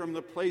stray from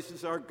the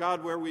places, our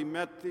God, where we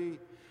met thee,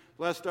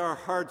 lest our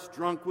hearts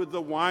drunk with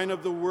the wine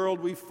of the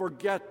world we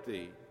forget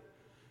thee.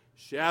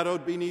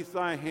 Shadowed beneath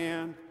thy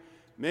hand,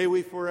 may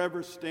we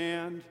forever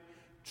stand,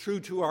 true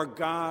to our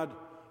God,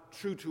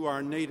 true to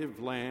our native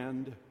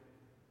land.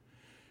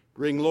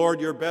 Bring, Lord,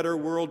 your better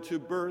world to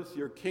birth,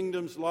 your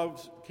kingdom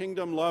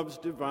love's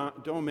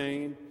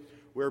domain,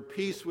 where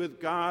peace with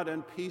God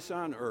and peace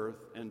on earth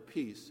and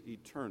peace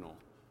eternal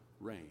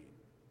reign.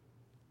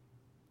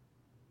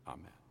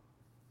 Amen.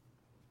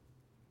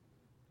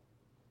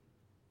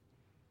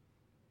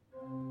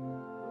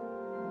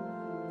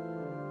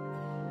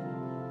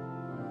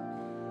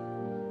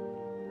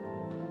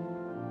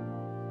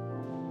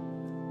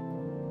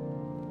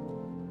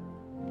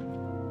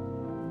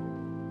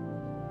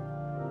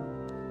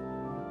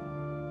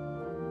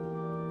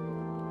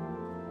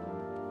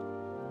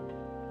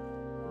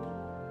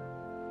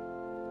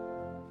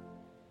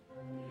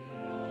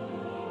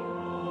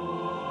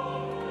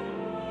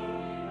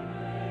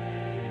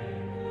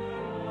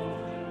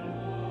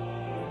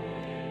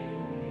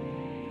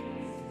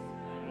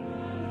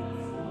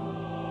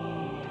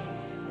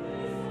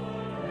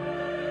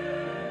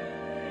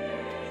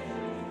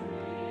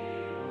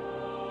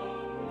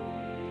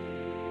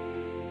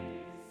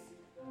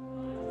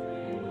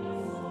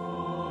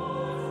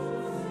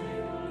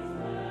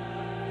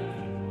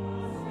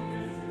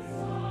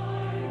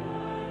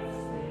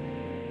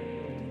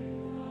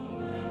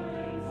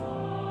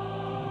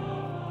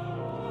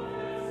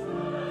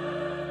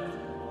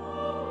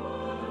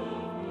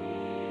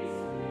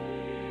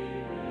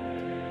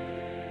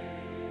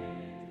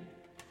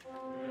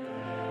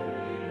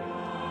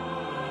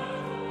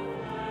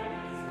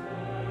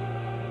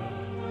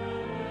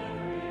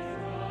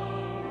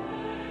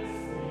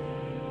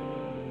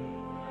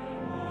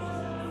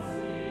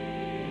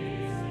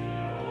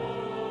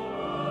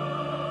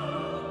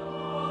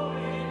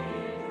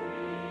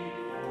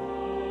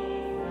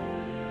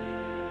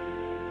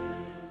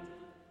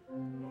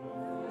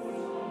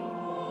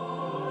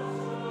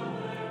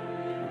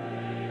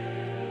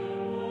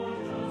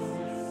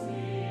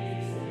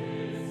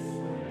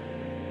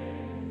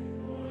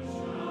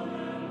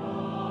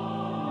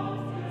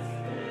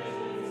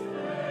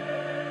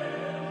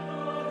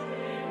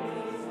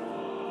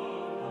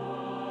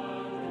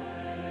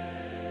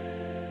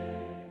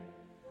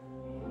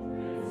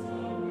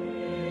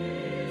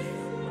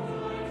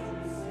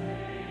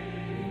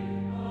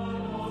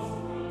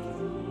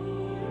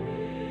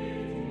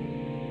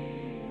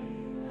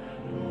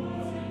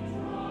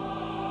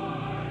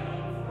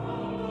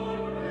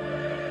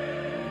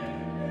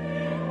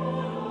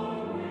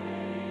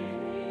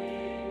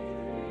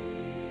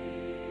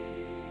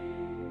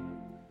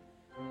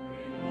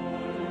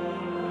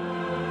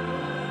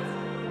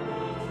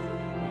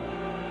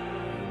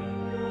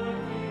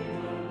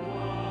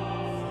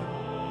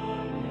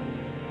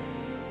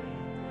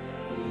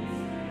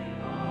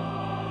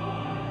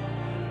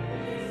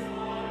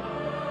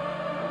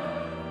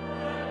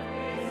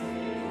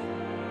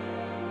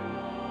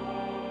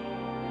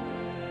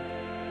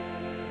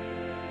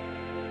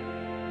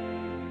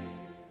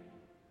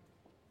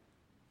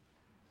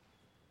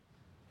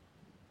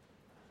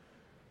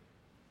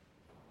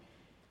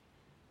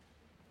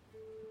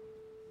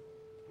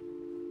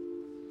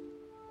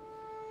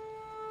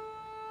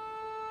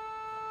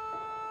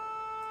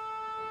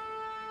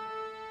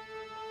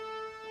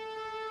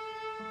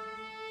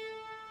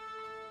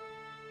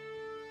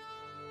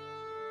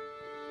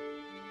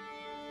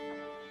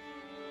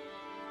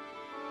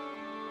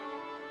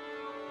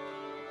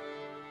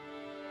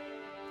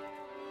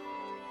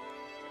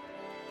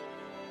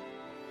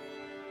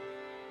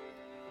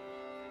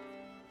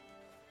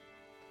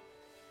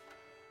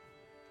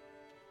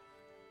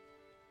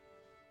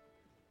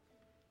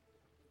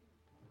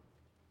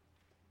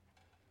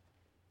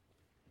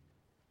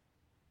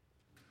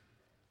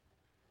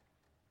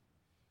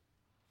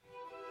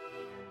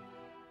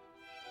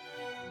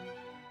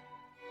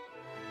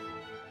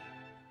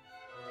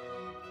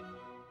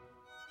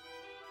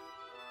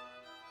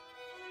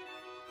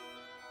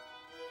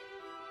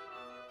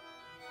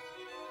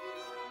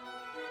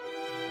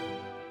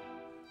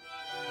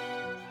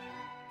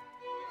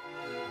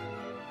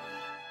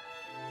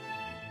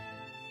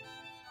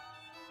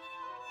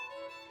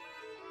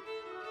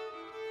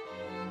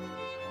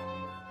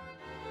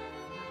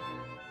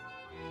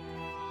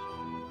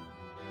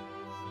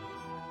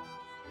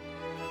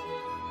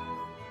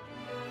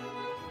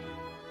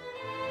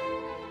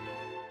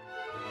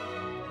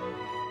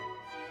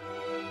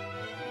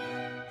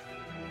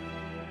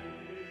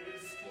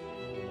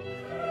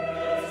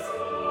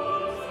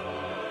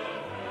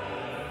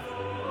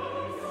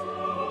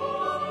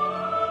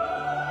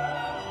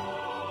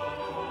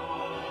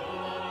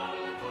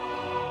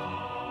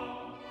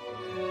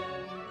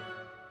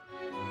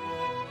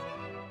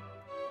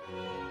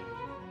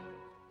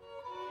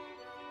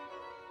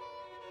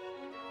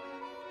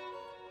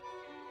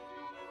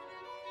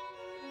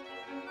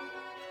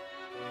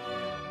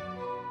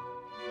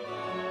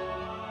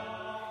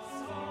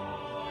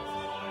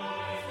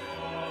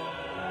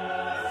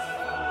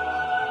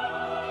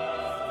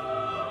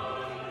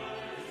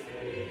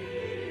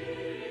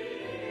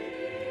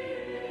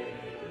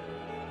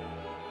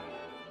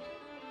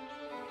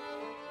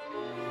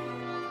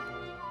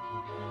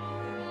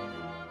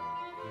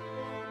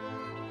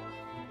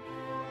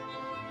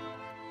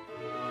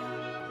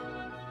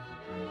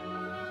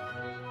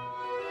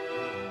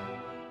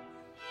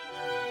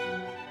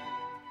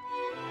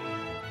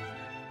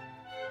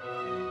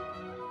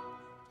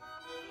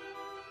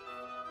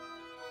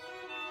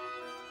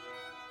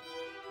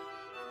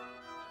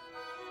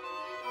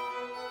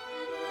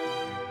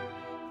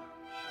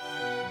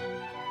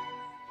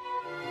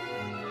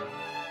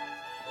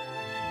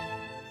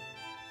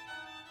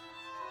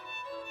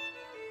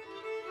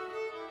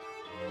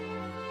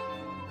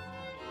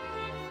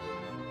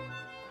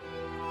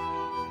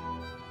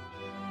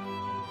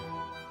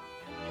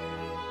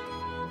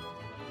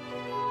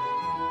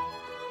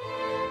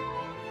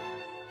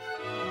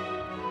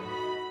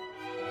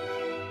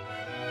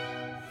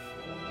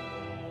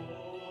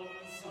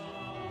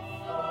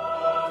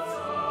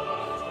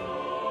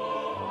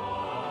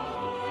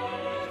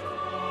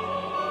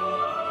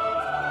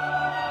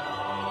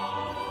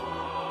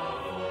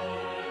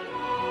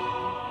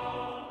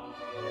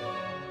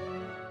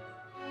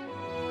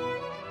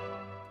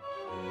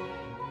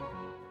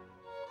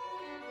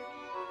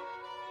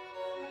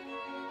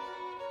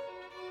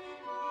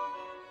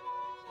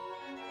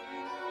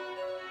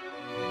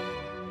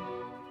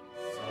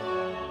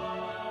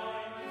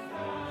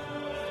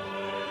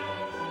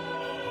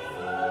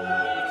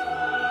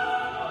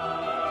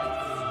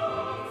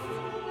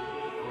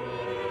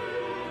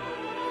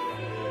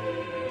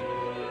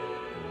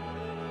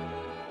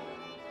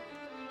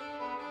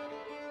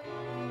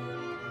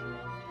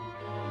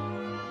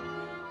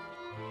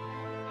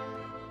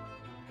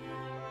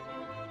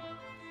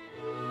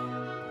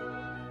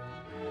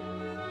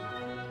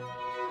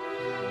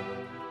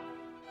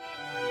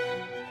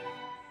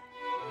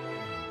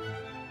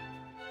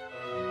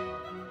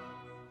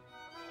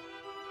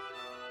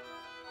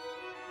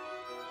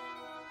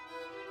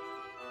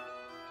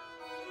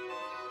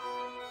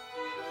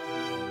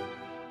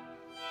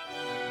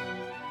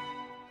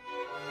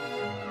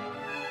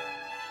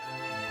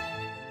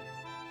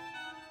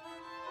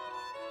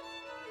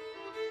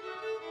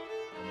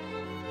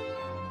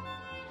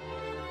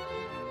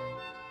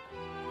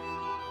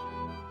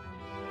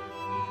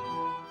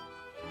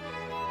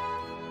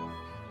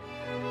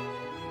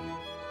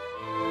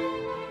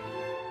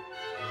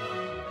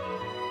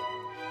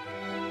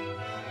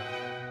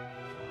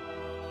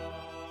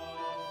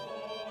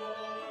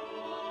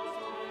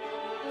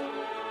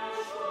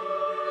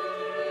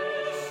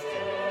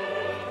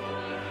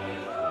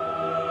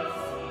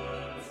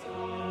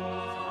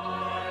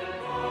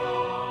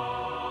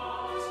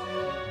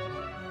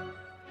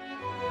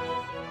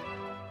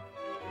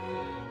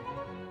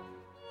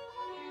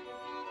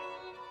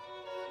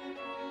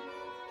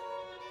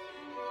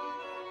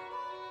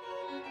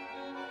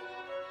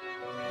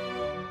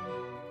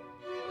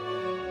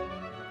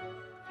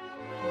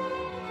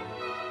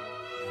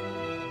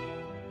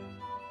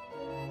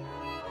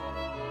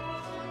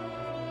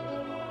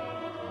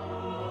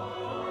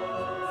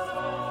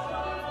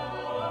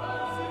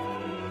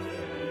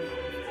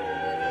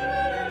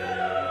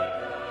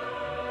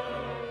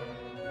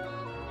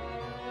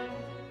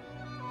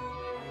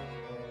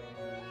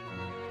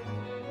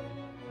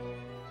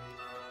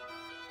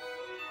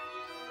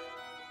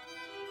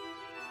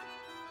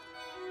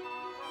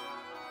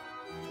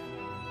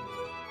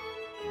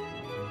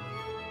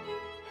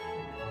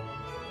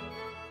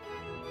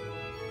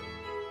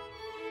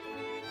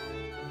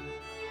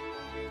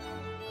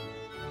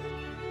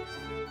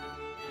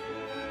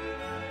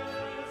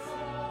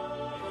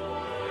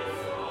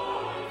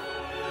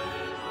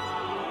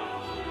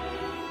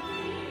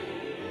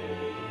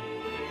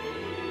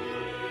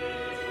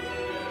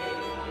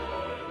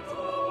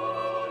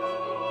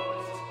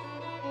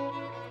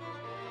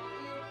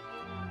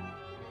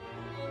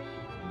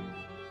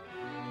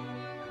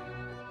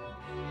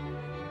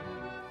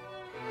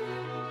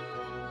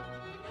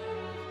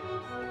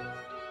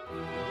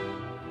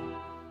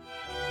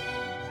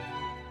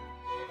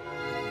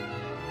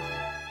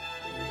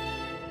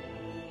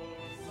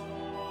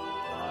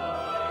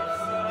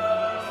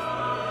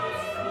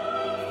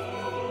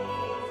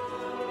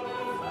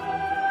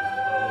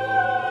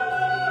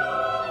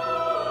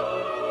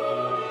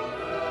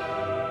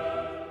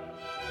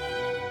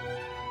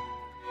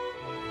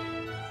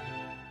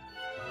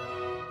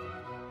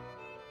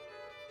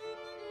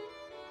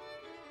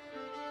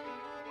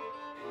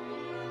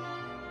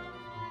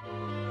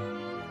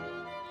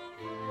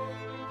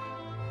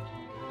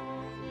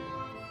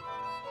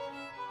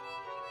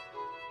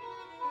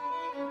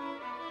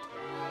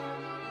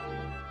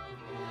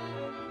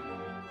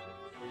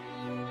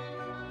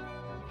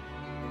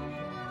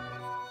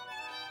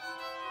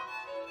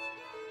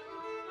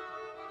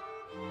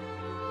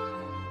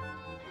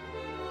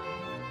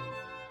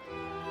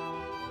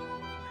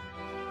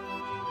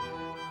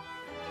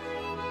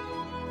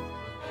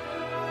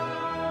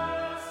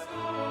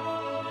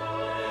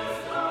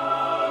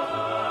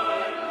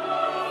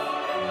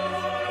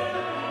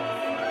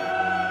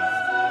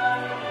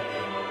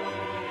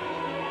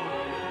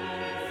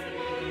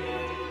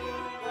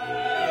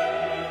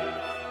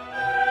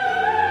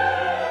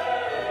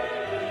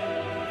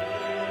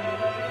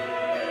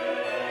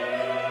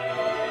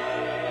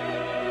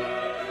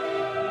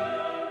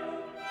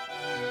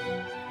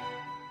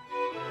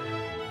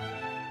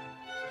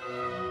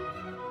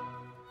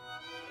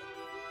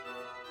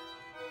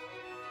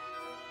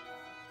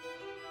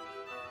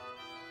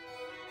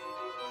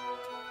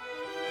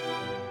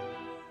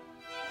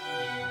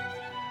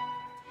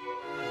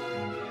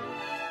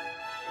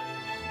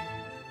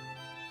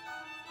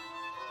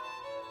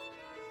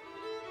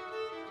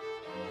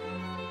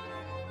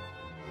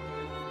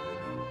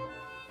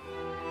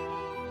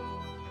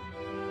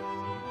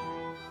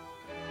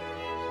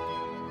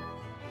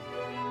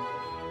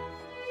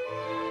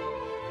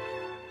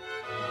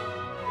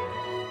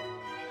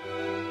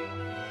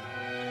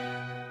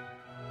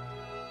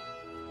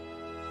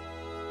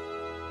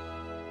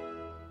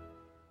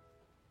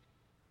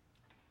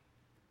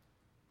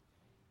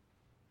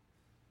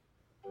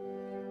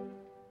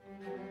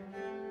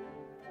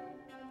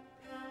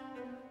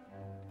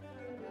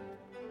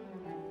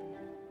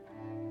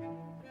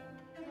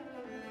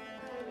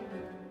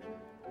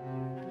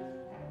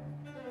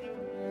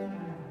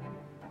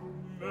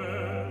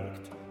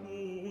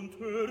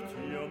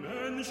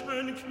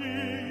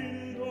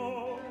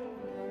 Menschenkinder.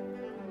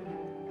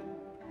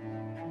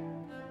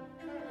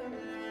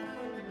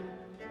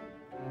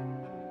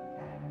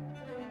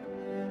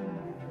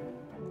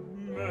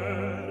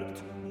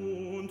 Merkt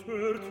und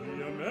hört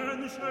ihr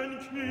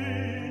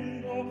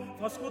Menschenkinder,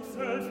 was Gott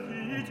selbst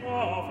die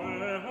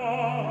Tafel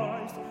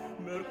heißt.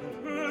 Merkt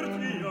und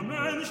hört ihr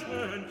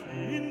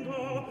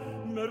Menschenkinder,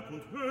 merkt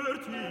und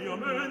hört ihr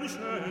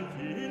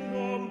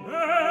Menschenkinder,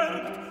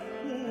 merkt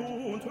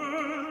und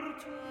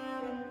hört.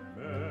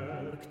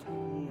 Merkt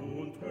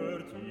und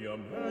hört ihr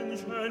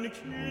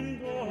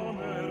Menschenkinder,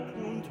 merkt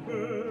und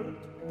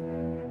hört.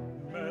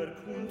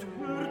 Merkt und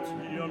hört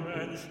ihr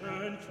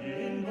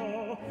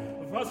Menschenkinder,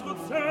 was Gott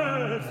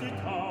selbst die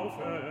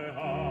Taufe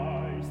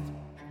heißt.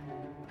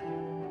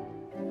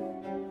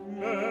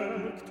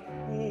 Merkt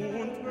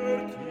und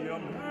hört ihr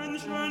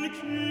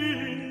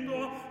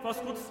Menschenkinder, was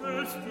Gott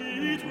selbst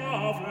die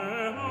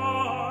Taufe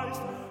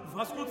heißt,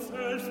 was Gott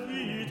selbst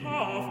die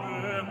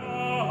Taufe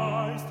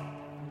heißt.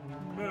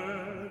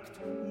 Merkt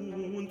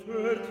und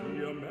hört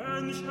ihr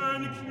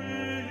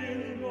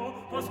Menschenkinder,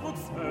 was Gott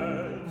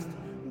selbst,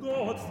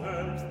 was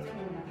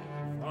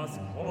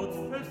Gott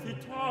selbst die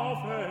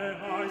Taufe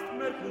heißt.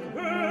 Merkt und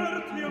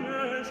hört ihr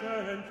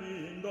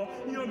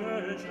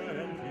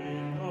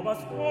Menschenkinder, was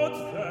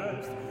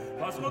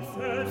Gott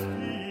selbst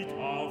die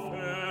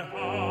Taufe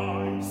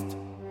heißt.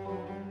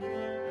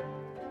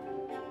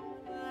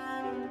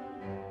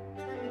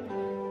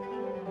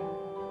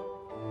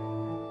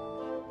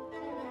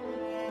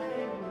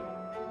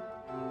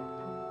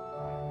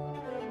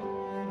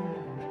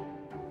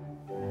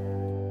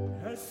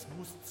 Es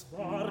muss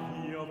zwar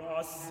hier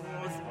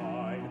Wasser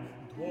sein,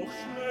 doch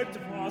schmeckt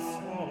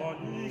Wasser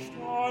nicht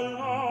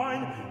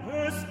allein.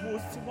 Es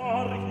muss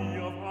zwar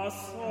hier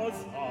Wasser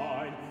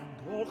sein,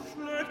 doch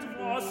schmeckt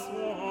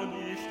Wasser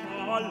nicht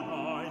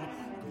allein.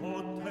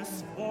 Gottes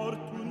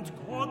Wort und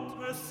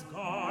Gottes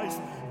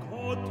Geist,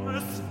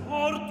 Gottes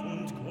Wort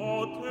und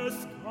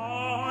Gottes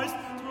Geist,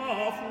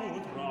 tauf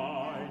und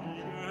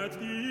reiniget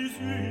die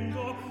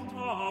Sünder,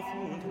 tauf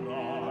und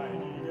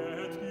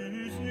reiniget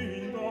die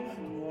Sünder.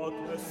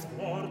 Gottes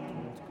Wort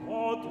und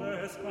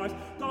Gottes Geist,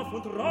 tauf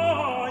und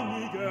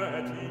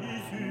reiniget die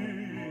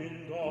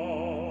Sünder.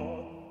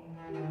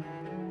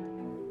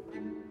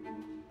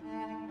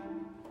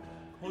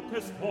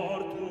 Gottes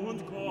Wort und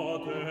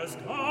Gottes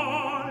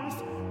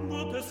Geist,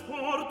 Gottes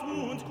Wort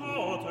und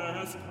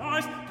Gottes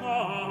Geist,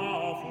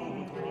 tauf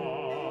und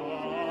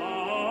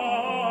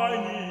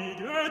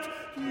reiniget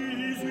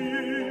die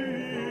Sünder.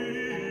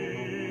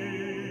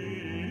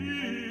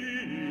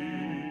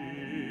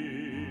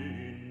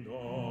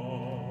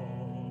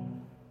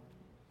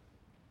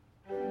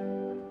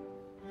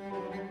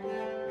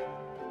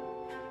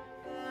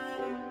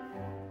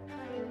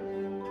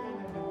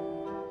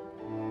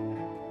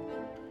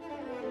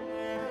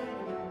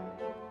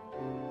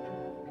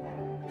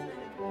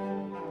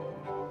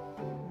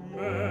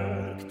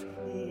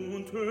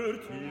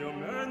 Hört ihr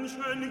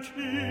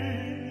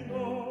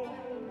Menschenkinder,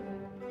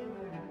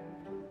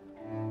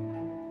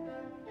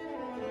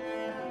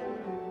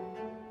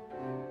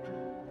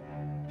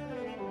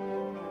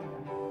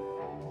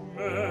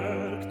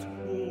 merkt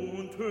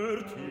und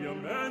hört ihr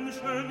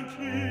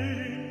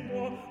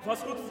Menschenkinder,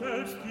 was Gott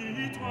selbst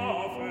die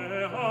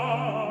Taufe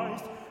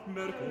heißt.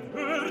 Merkt und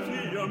hört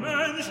ihr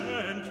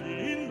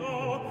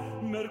Menschenkinder,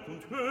 merkt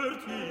und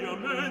hört ihr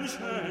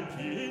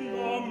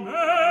Menschenkinder,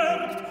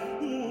 merkt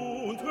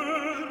und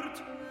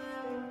hört.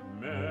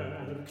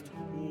 Merkt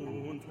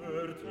und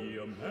hört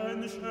ihr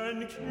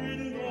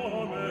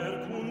Menschenkinder,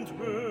 merkt und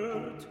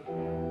hört.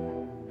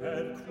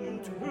 Merkt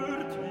und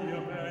hört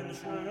ihr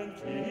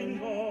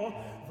Menschenkinder,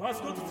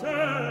 was Gott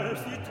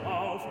selbst die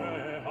Taufe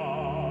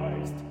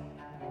heißt.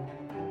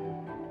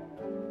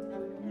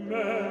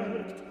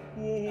 Merkt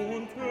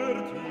und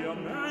hört ihr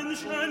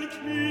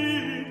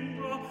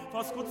Menschenkinder,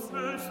 was Gott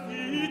selbst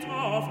die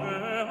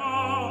Taufe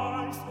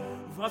heißt,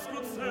 was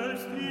Gott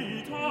selbst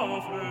die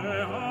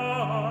Taufe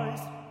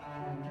heißt.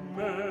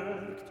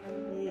 Merkt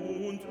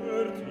und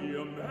hört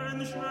ihr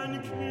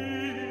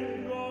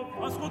Menschenkinder,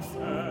 was Gott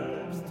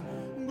selbst,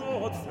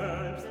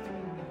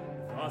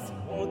 was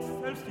Gott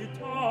selbst die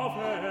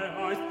Taufe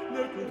heißt.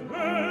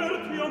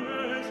 Merkt und hört ihr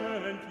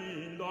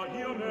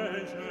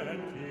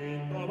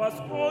Menschenkinder,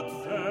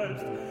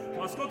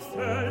 was Gott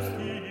selbst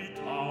die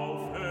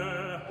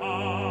Taufe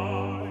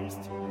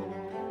heißt.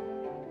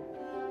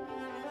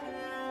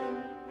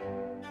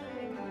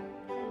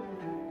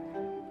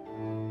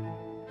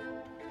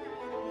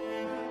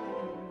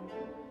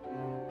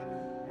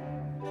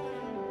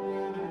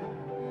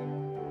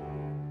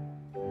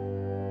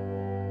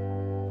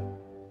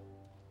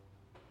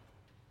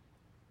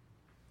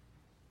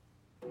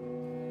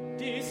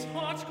 Dies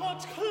hat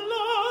Gott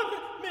klar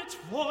mit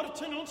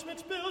Worten und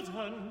mit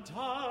Bildern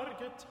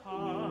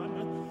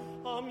dargetan.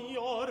 Am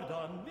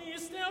Jordan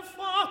ließ der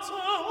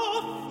Vater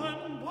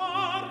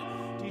offenbar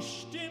die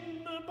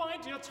Stimme bei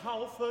der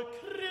Taufe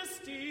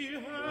Christi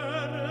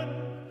hören.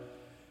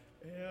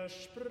 Er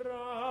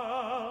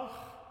sprach: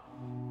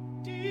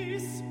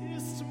 Dies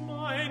ist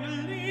mein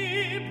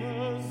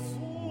lieber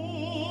Sohn.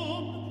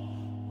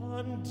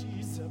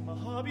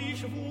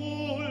 sich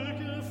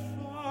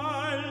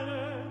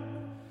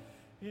wohlgefallen.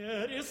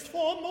 Er ist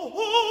vom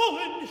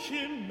hohen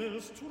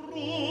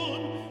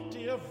Himmelsthron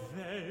der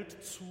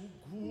Welt zu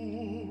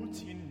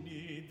gut in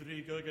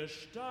niedriger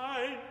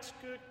Gestalt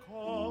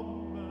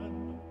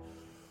gekommen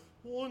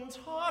und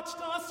hat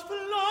das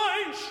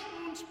Fleisch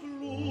und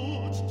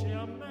Blut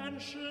der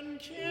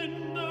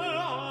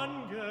Menschenkinder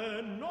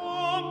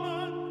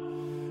angenommen.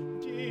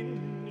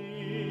 Den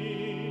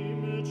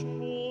nehmet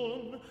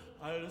nun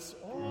als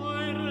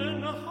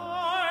euren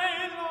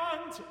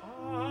Heiland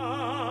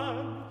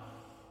an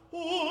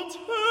und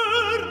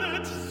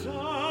höret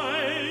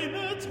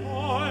seine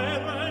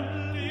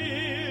teuren Lehren.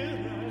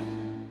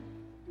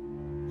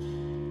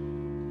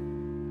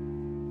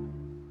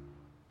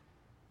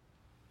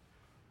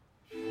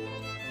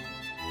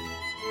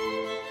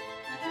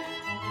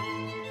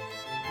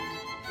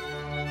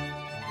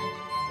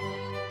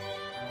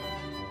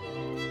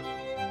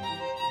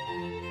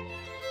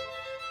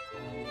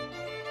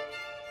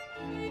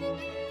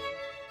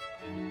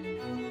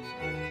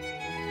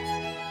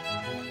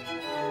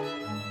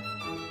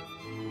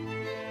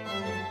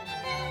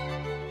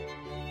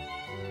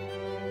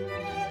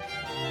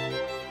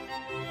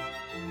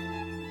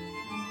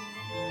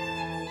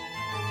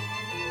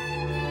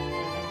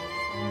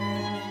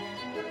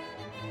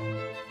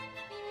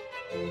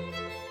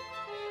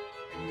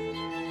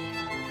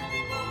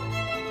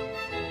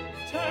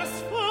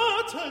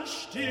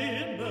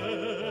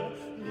 Stimme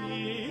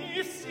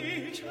ließ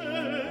sich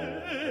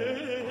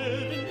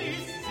hören.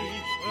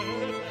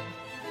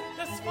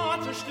 Das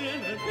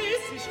Vaterstimme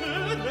ließ sich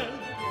hören.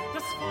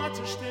 Das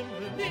Vaterstimme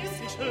ließ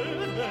sich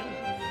hören.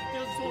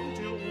 Der Sohn,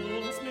 der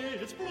uns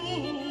mit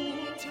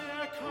Blut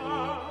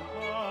erkauft,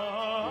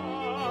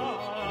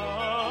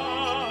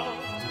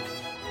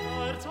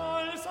 hat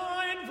als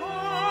ein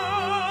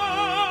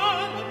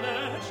wahrer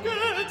Mensch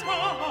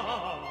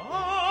getan.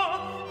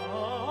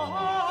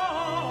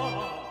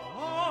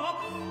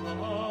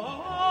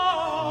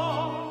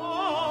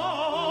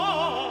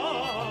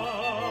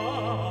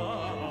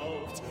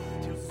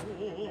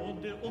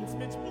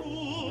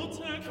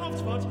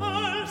 Ward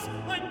als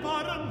ein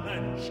wahrer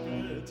Mensch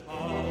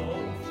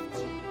getauft.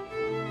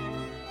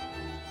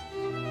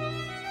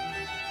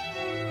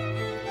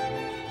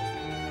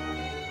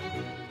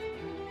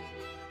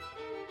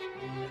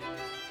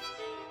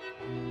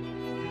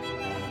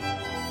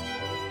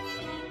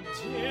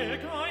 Der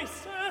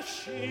Geist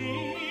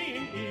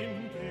erschien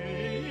im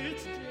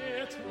Bild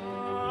der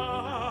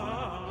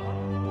Tauben.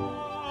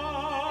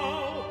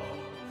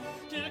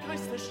 Der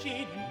Geist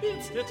erschien im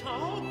Bild der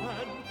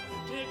Tauben.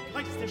 Der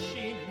Geist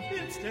erschien im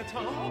Bild der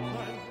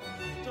Tauben,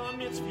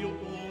 damit wir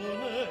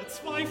ohne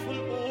Zweifel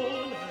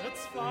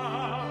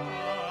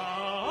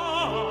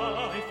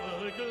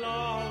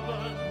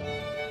glauben,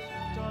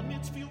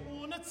 damit wir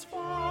ohne Zweifel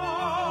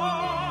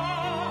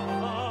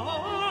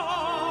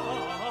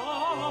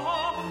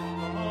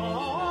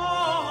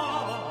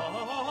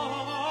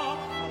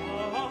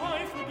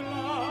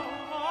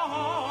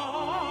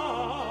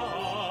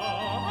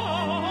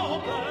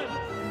glauben.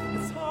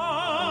 Es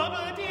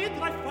habe die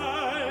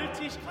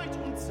Dreifaltigkeit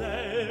und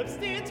selbst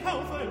die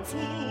Taufe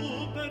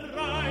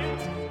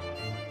zubereit.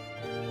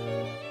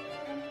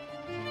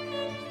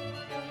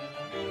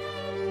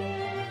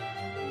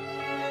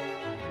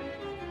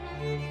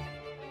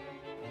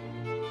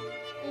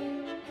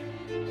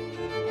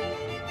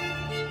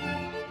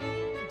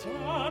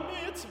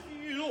 Damit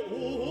wir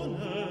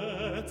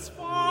ohne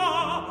Zweifel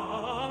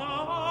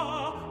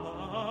glauben,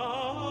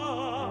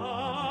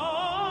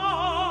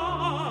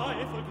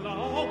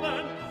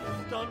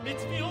 damit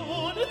wir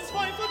ohne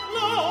Zweifel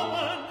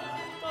glauben,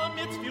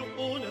 damit wir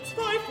ohne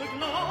Zweifel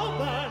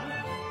glauben,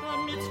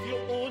 damit wir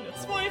ohne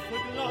Zweifel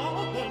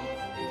glauben,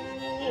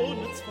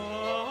 ohne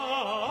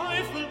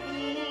Zweifel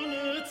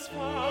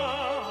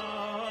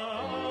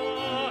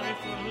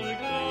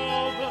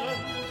glauben.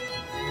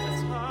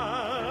 Es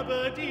habe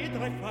die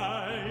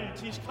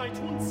Dreifaltigkeit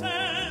und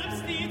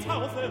selbst die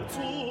Taufe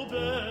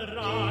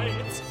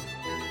zubereit.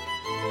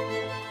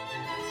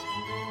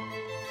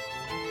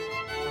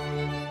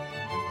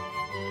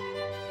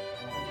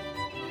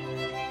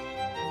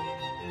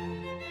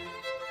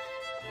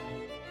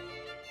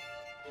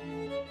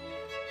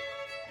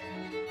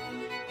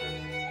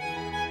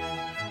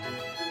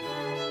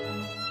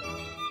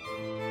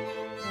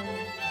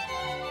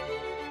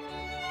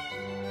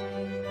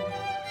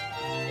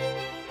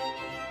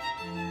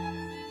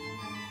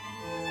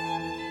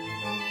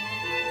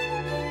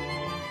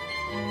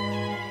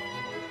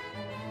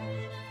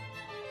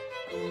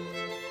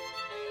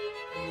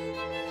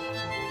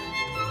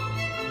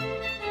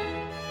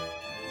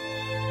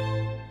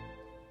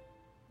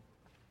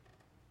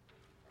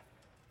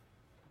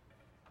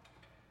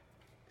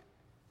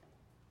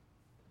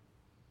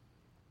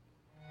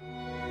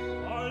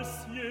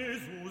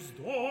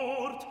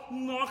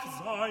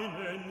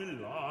 Seinen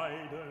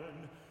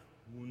Leiden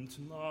und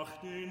nach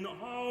den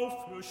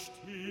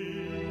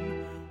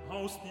Auferstehen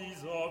aus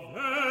dieser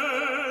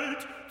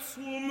Welt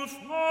zum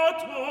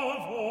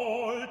Vater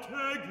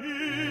wollte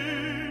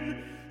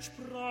gehen,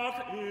 sprach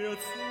er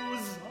zu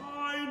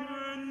seinen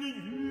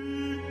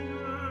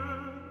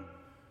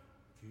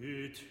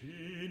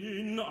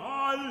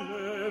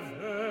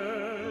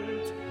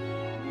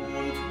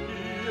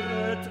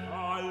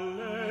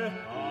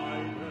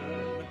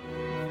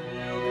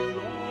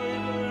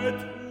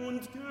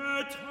und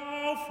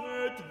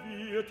getaufet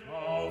wird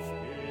auf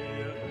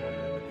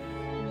Erden,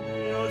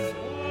 der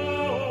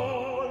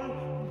soll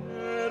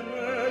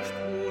gerecht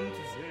und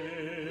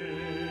selig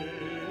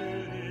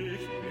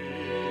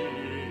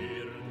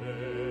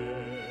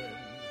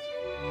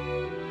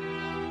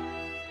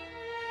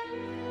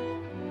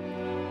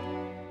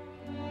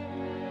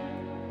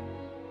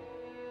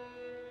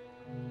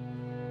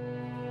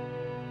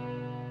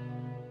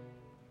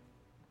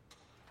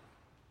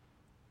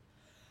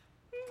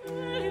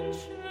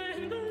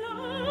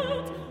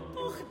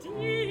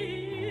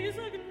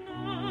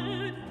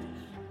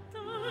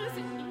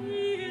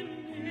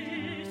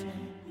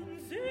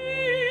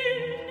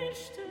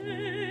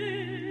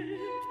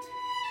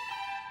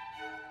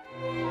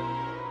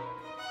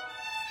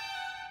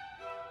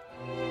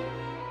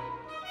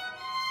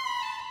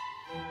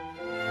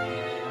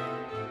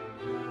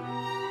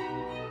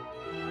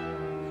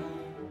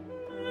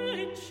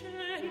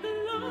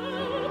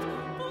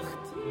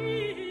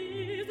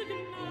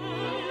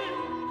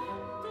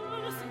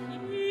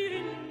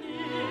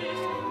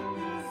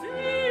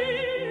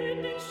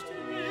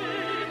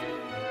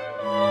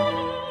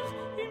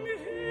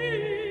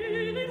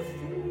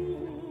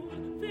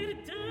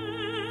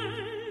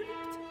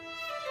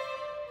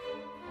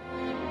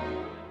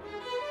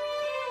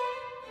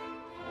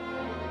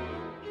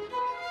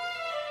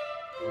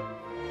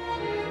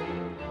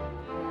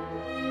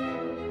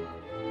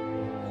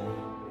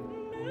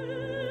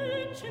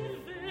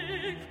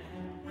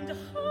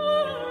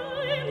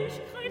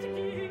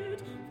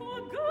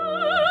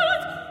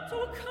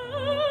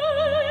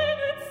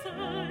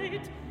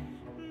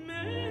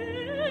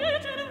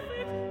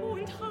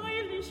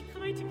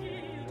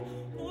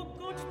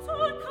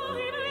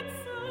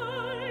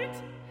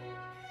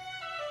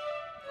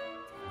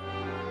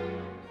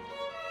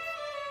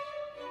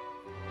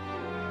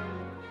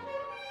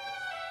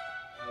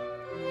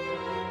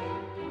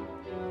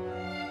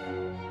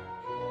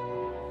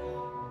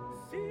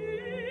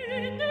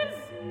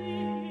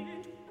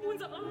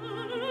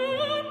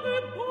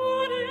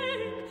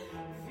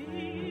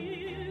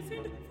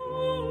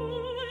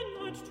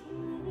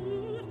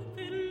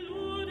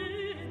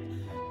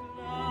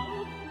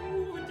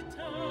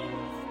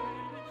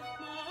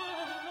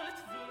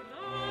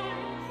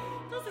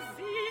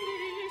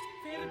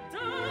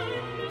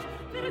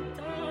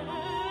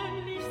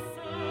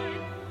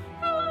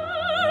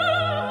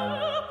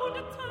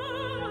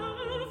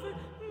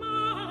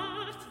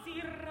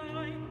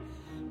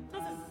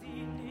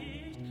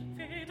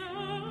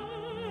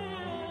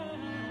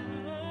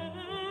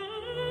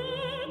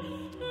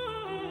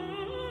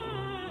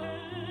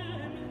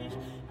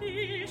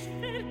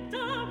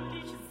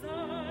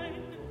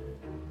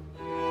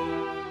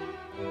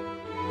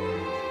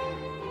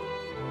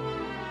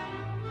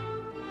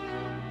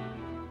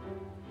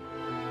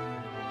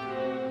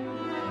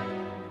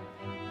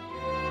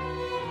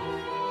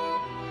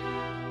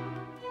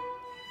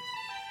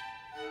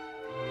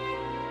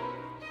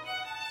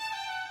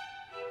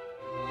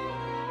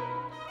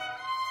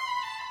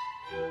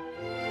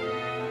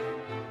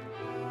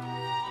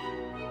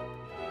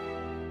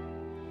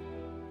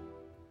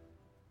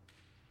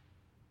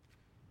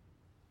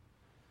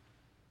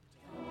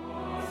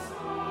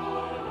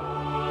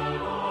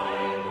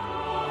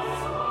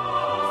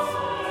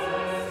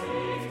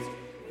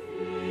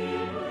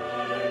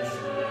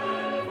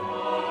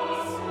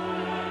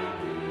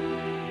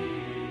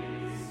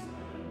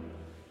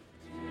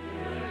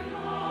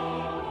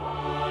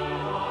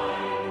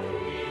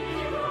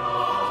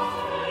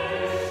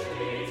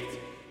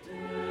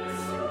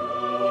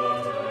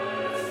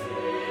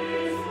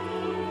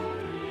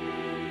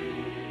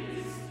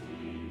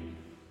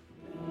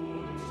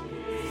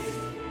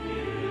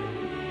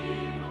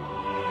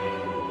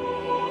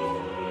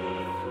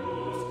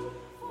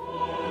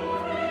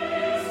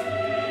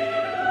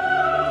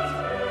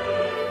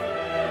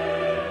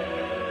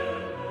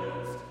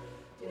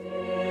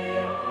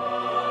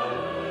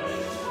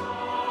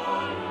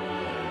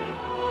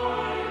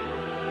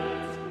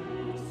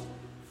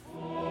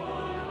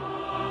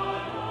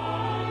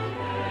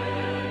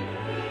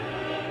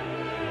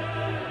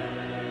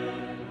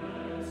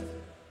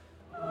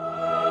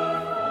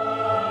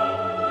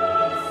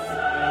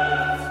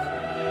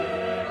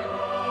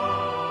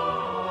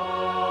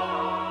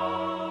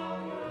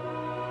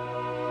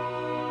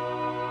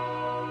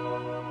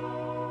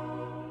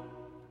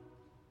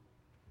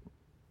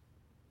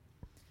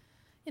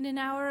In an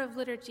hour of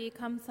liturgy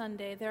come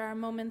Sunday, there are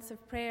moments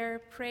of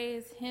prayer,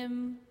 praise,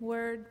 hymn,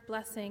 word,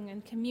 blessing,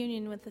 and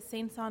communion with the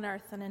saints on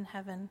earth and in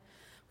heaven.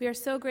 We are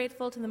so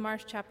grateful to the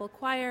Marsh Chapel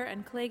Choir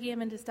and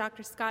Collegium and to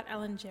Dr. Scott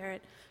Allen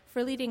Jarrett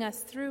for leading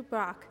us through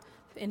Bach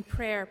in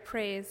prayer,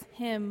 praise,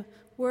 hymn,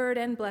 word,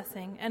 and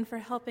blessing, and for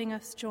helping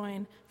us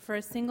join for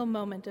a single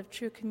moment of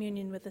true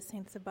communion with the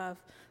saints above.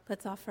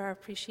 Let's offer our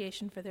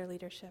appreciation for their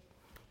leadership.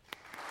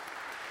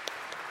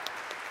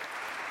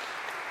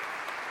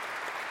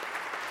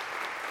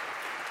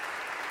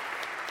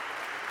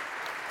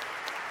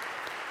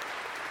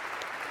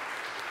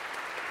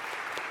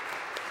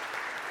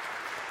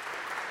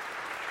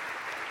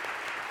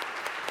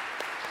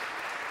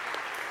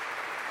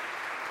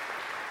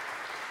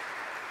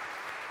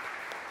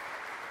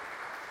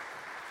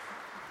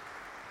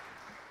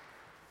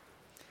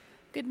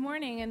 Good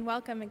morning and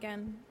welcome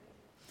again.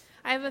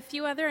 I have a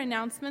few other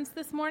announcements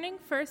this morning.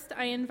 First,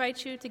 I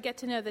invite you to get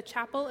to know the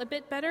chapel a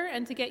bit better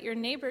and to get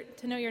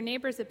to know your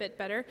neighbors a bit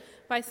better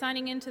by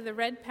signing into the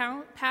red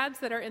pads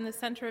that are in the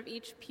center of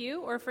each pew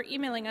or for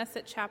emailing us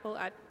at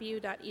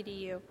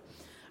chapel@bu.edu.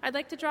 I'd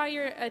like to draw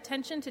your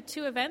attention to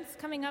two events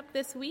coming up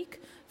this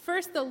week.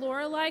 First, the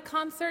Lorelei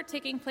concert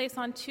taking place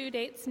on 2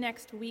 dates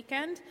next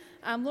weekend.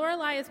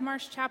 Lorelei is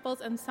Marsh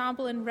Chapel's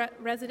ensemble in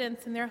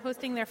residence, and they're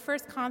hosting their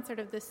first concert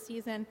of this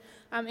season,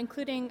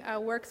 including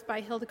works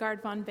by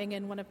Hildegard von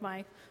Bingen, one of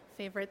my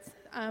favorites.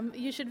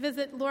 You should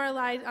visit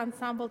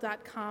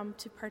loreleiensemble.com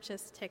to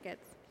purchase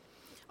tickets.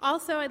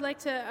 Also, I'd like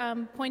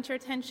to point your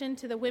attention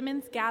to the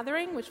Women's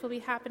Gathering, which will be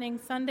happening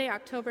Sunday,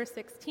 October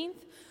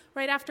 16th,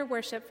 right after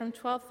worship from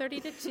 12:30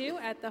 to 2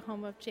 at the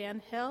home of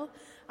Jan Hill.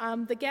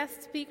 The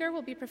guest speaker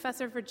will be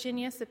Professor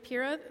Virginia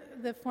Sapiro,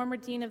 the former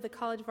dean of the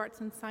College of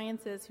Arts and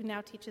Sciences, who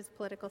now teaches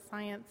political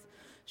science.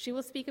 She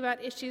will speak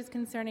about issues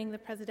concerning the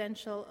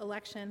presidential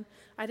election.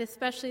 I'd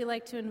especially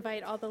like to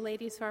invite all the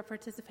ladies who are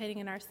participating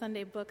in our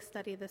Sunday book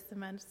study this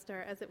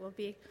semester, as it will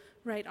be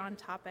right on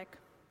topic.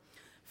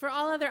 For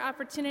all other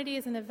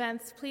opportunities and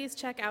events, please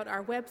check out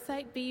our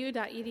website,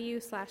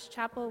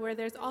 bu.edu/chapel, where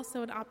there's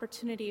also an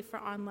opportunity for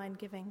online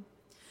giving.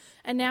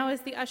 And now,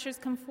 as the ushers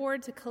come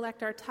forward to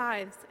collect our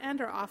tithes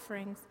and our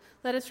offerings,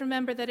 let us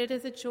remember that it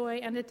is a joy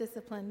and a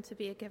discipline to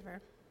be a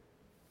giver.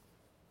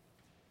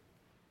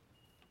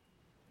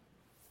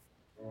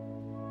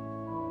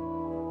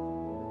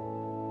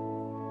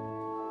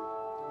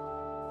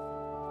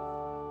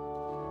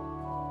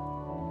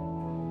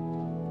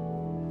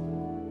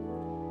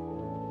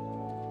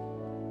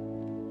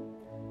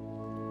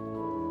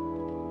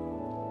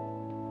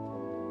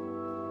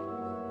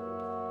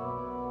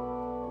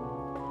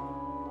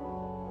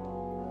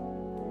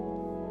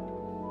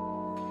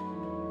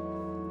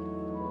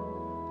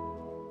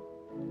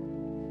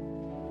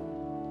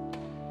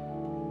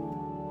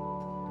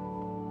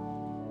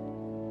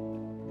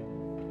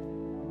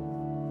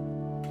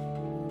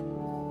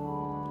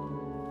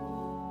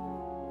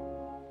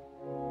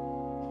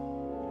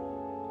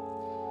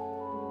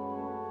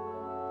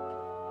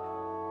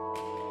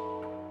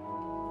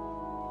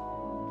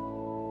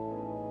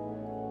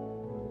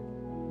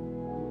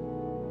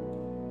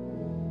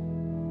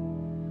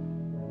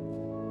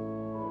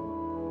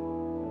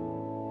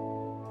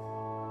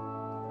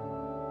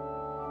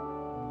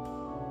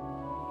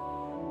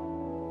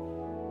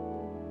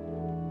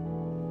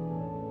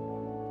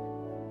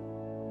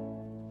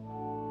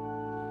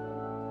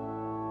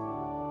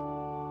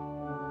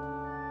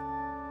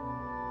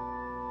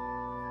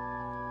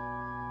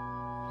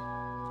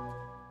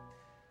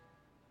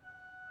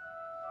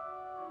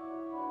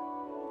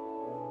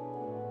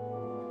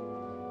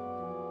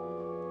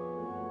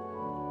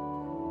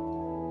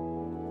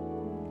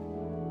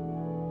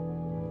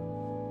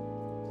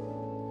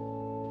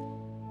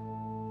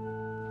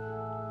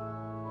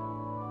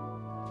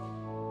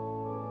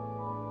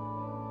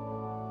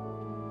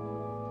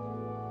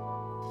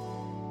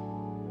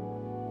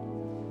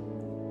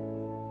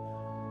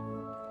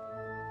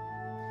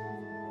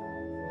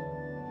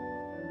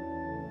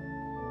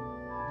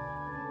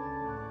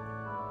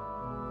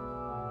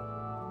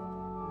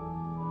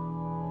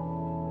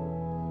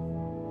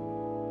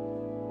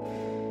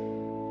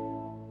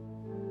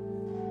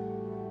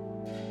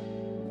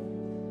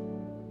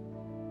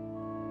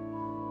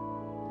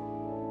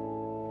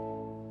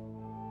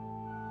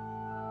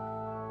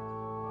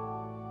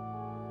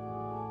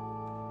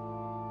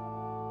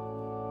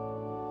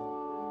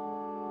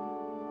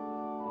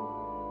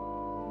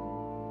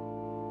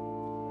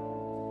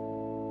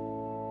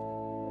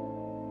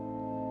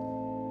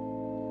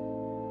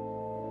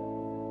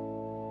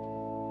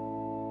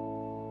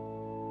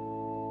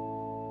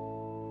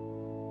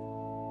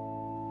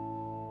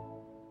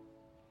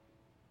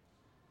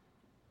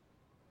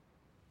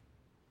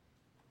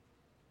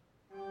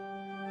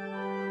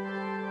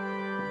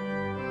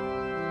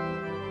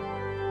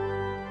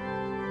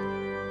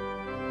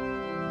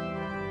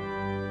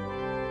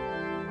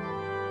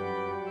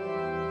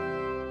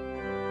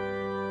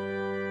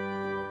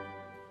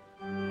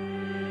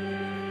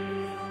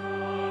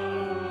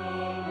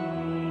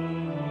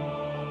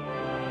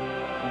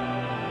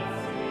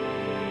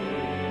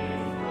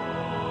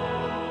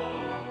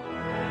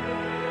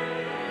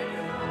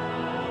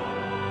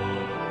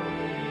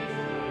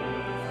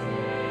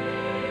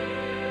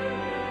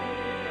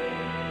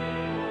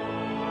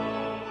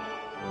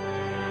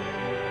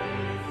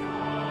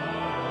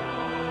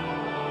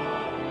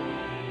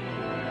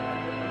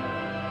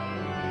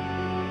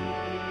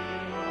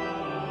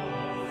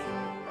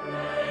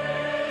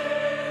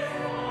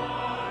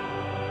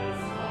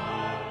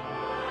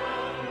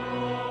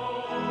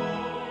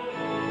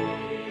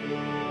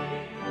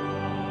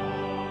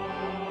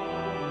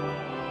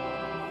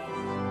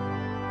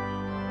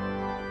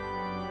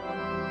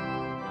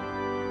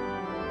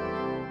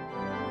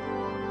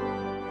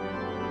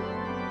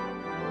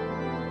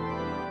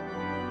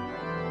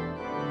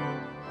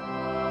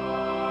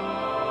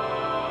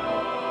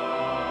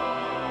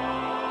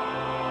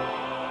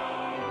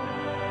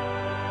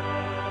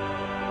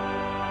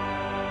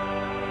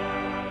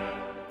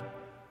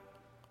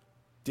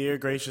 Dear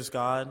gracious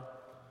God,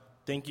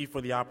 thank you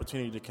for the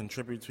opportunity to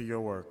contribute to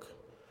your work.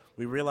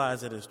 We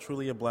realize it is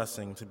truly a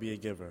blessing to be a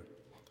giver.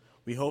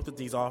 We hope that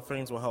these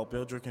offerings will help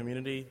build your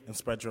community and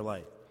spread your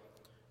light.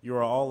 You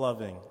are all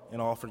loving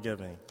and all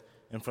forgiving,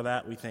 and for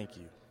that we thank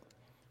you.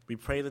 We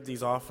pray that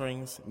these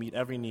offerings meet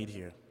every need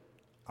here.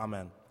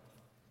 Amen.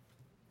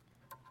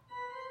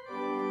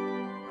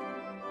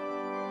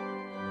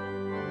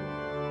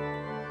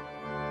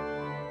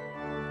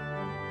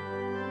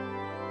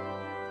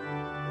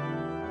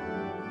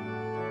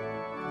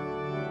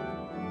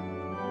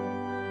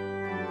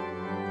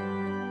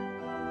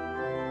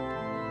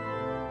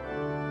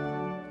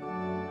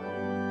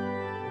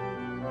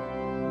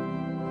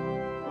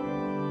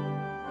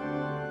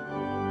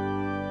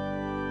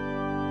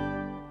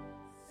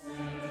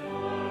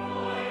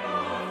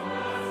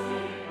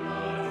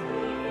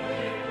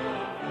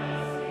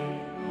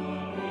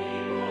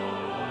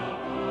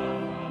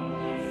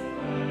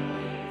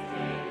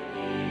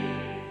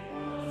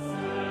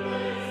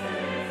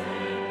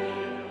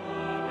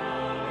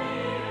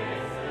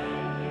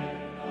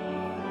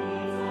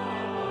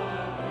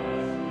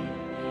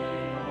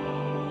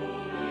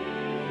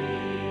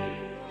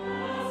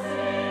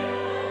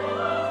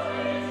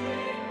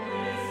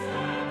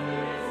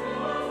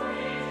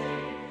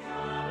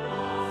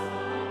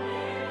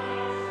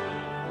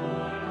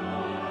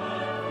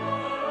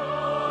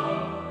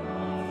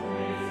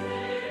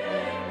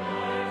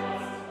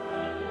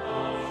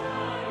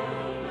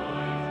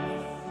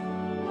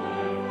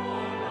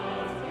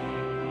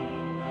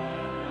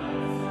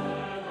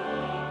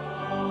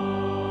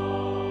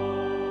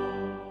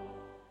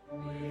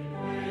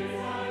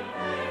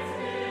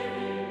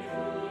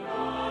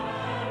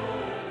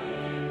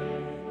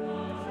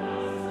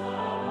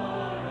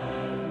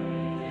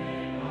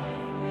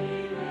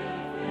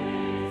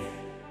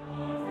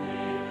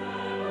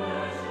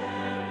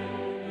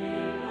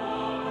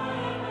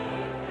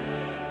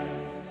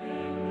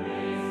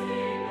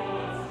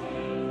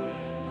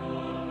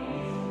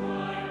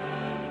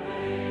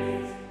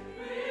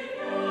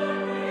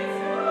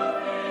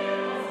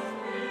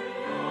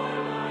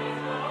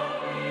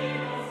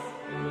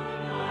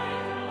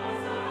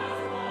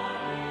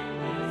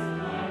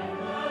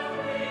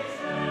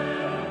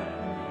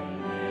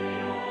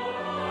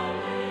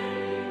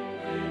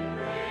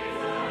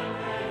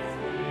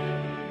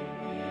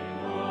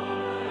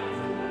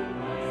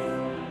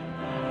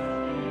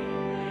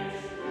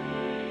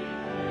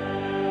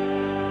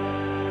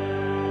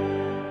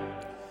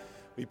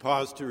 We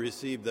pause to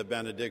receive the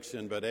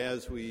benediction, but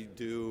as we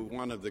do,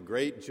 one of the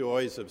great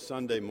joys of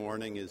Sunday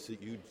morning is that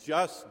you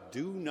just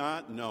do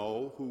not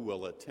know who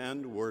will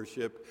attend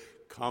worship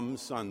come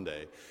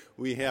Sunday.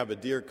 We have a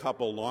dear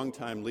couple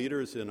longtime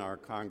leaders in our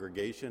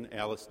congregation,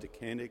 Alice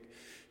DeKenig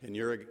and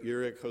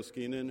Yurik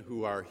Hoskinen,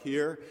 who are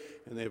here,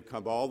 and they've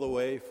come all the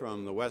way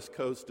from the west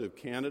coast of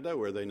Canada,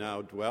 where they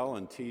now dwell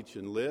and teach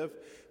and live.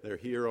 They're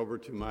here over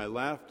to my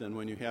left, and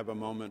when you have a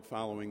moment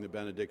following the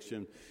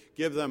benediction,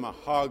 give them a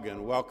hug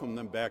and welcome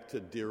them back to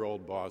dear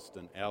old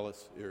Boston.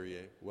 Alice,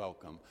 Irie,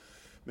 welcome.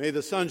 May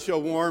the sun show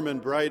warm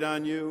and bright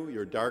on you,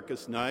 your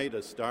darkest night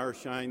a star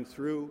shine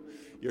through,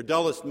 your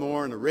dullest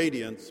morn a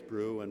radiance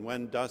brew, and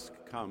when dusk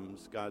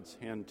comes, God's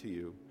hand to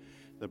you.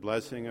 The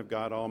blessing of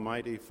God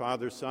Almighty,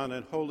 Father, Son,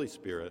 and Holy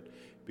Spirit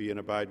be and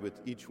abide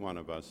with each one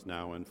of us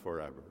now and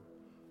forever.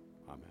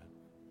 Amen.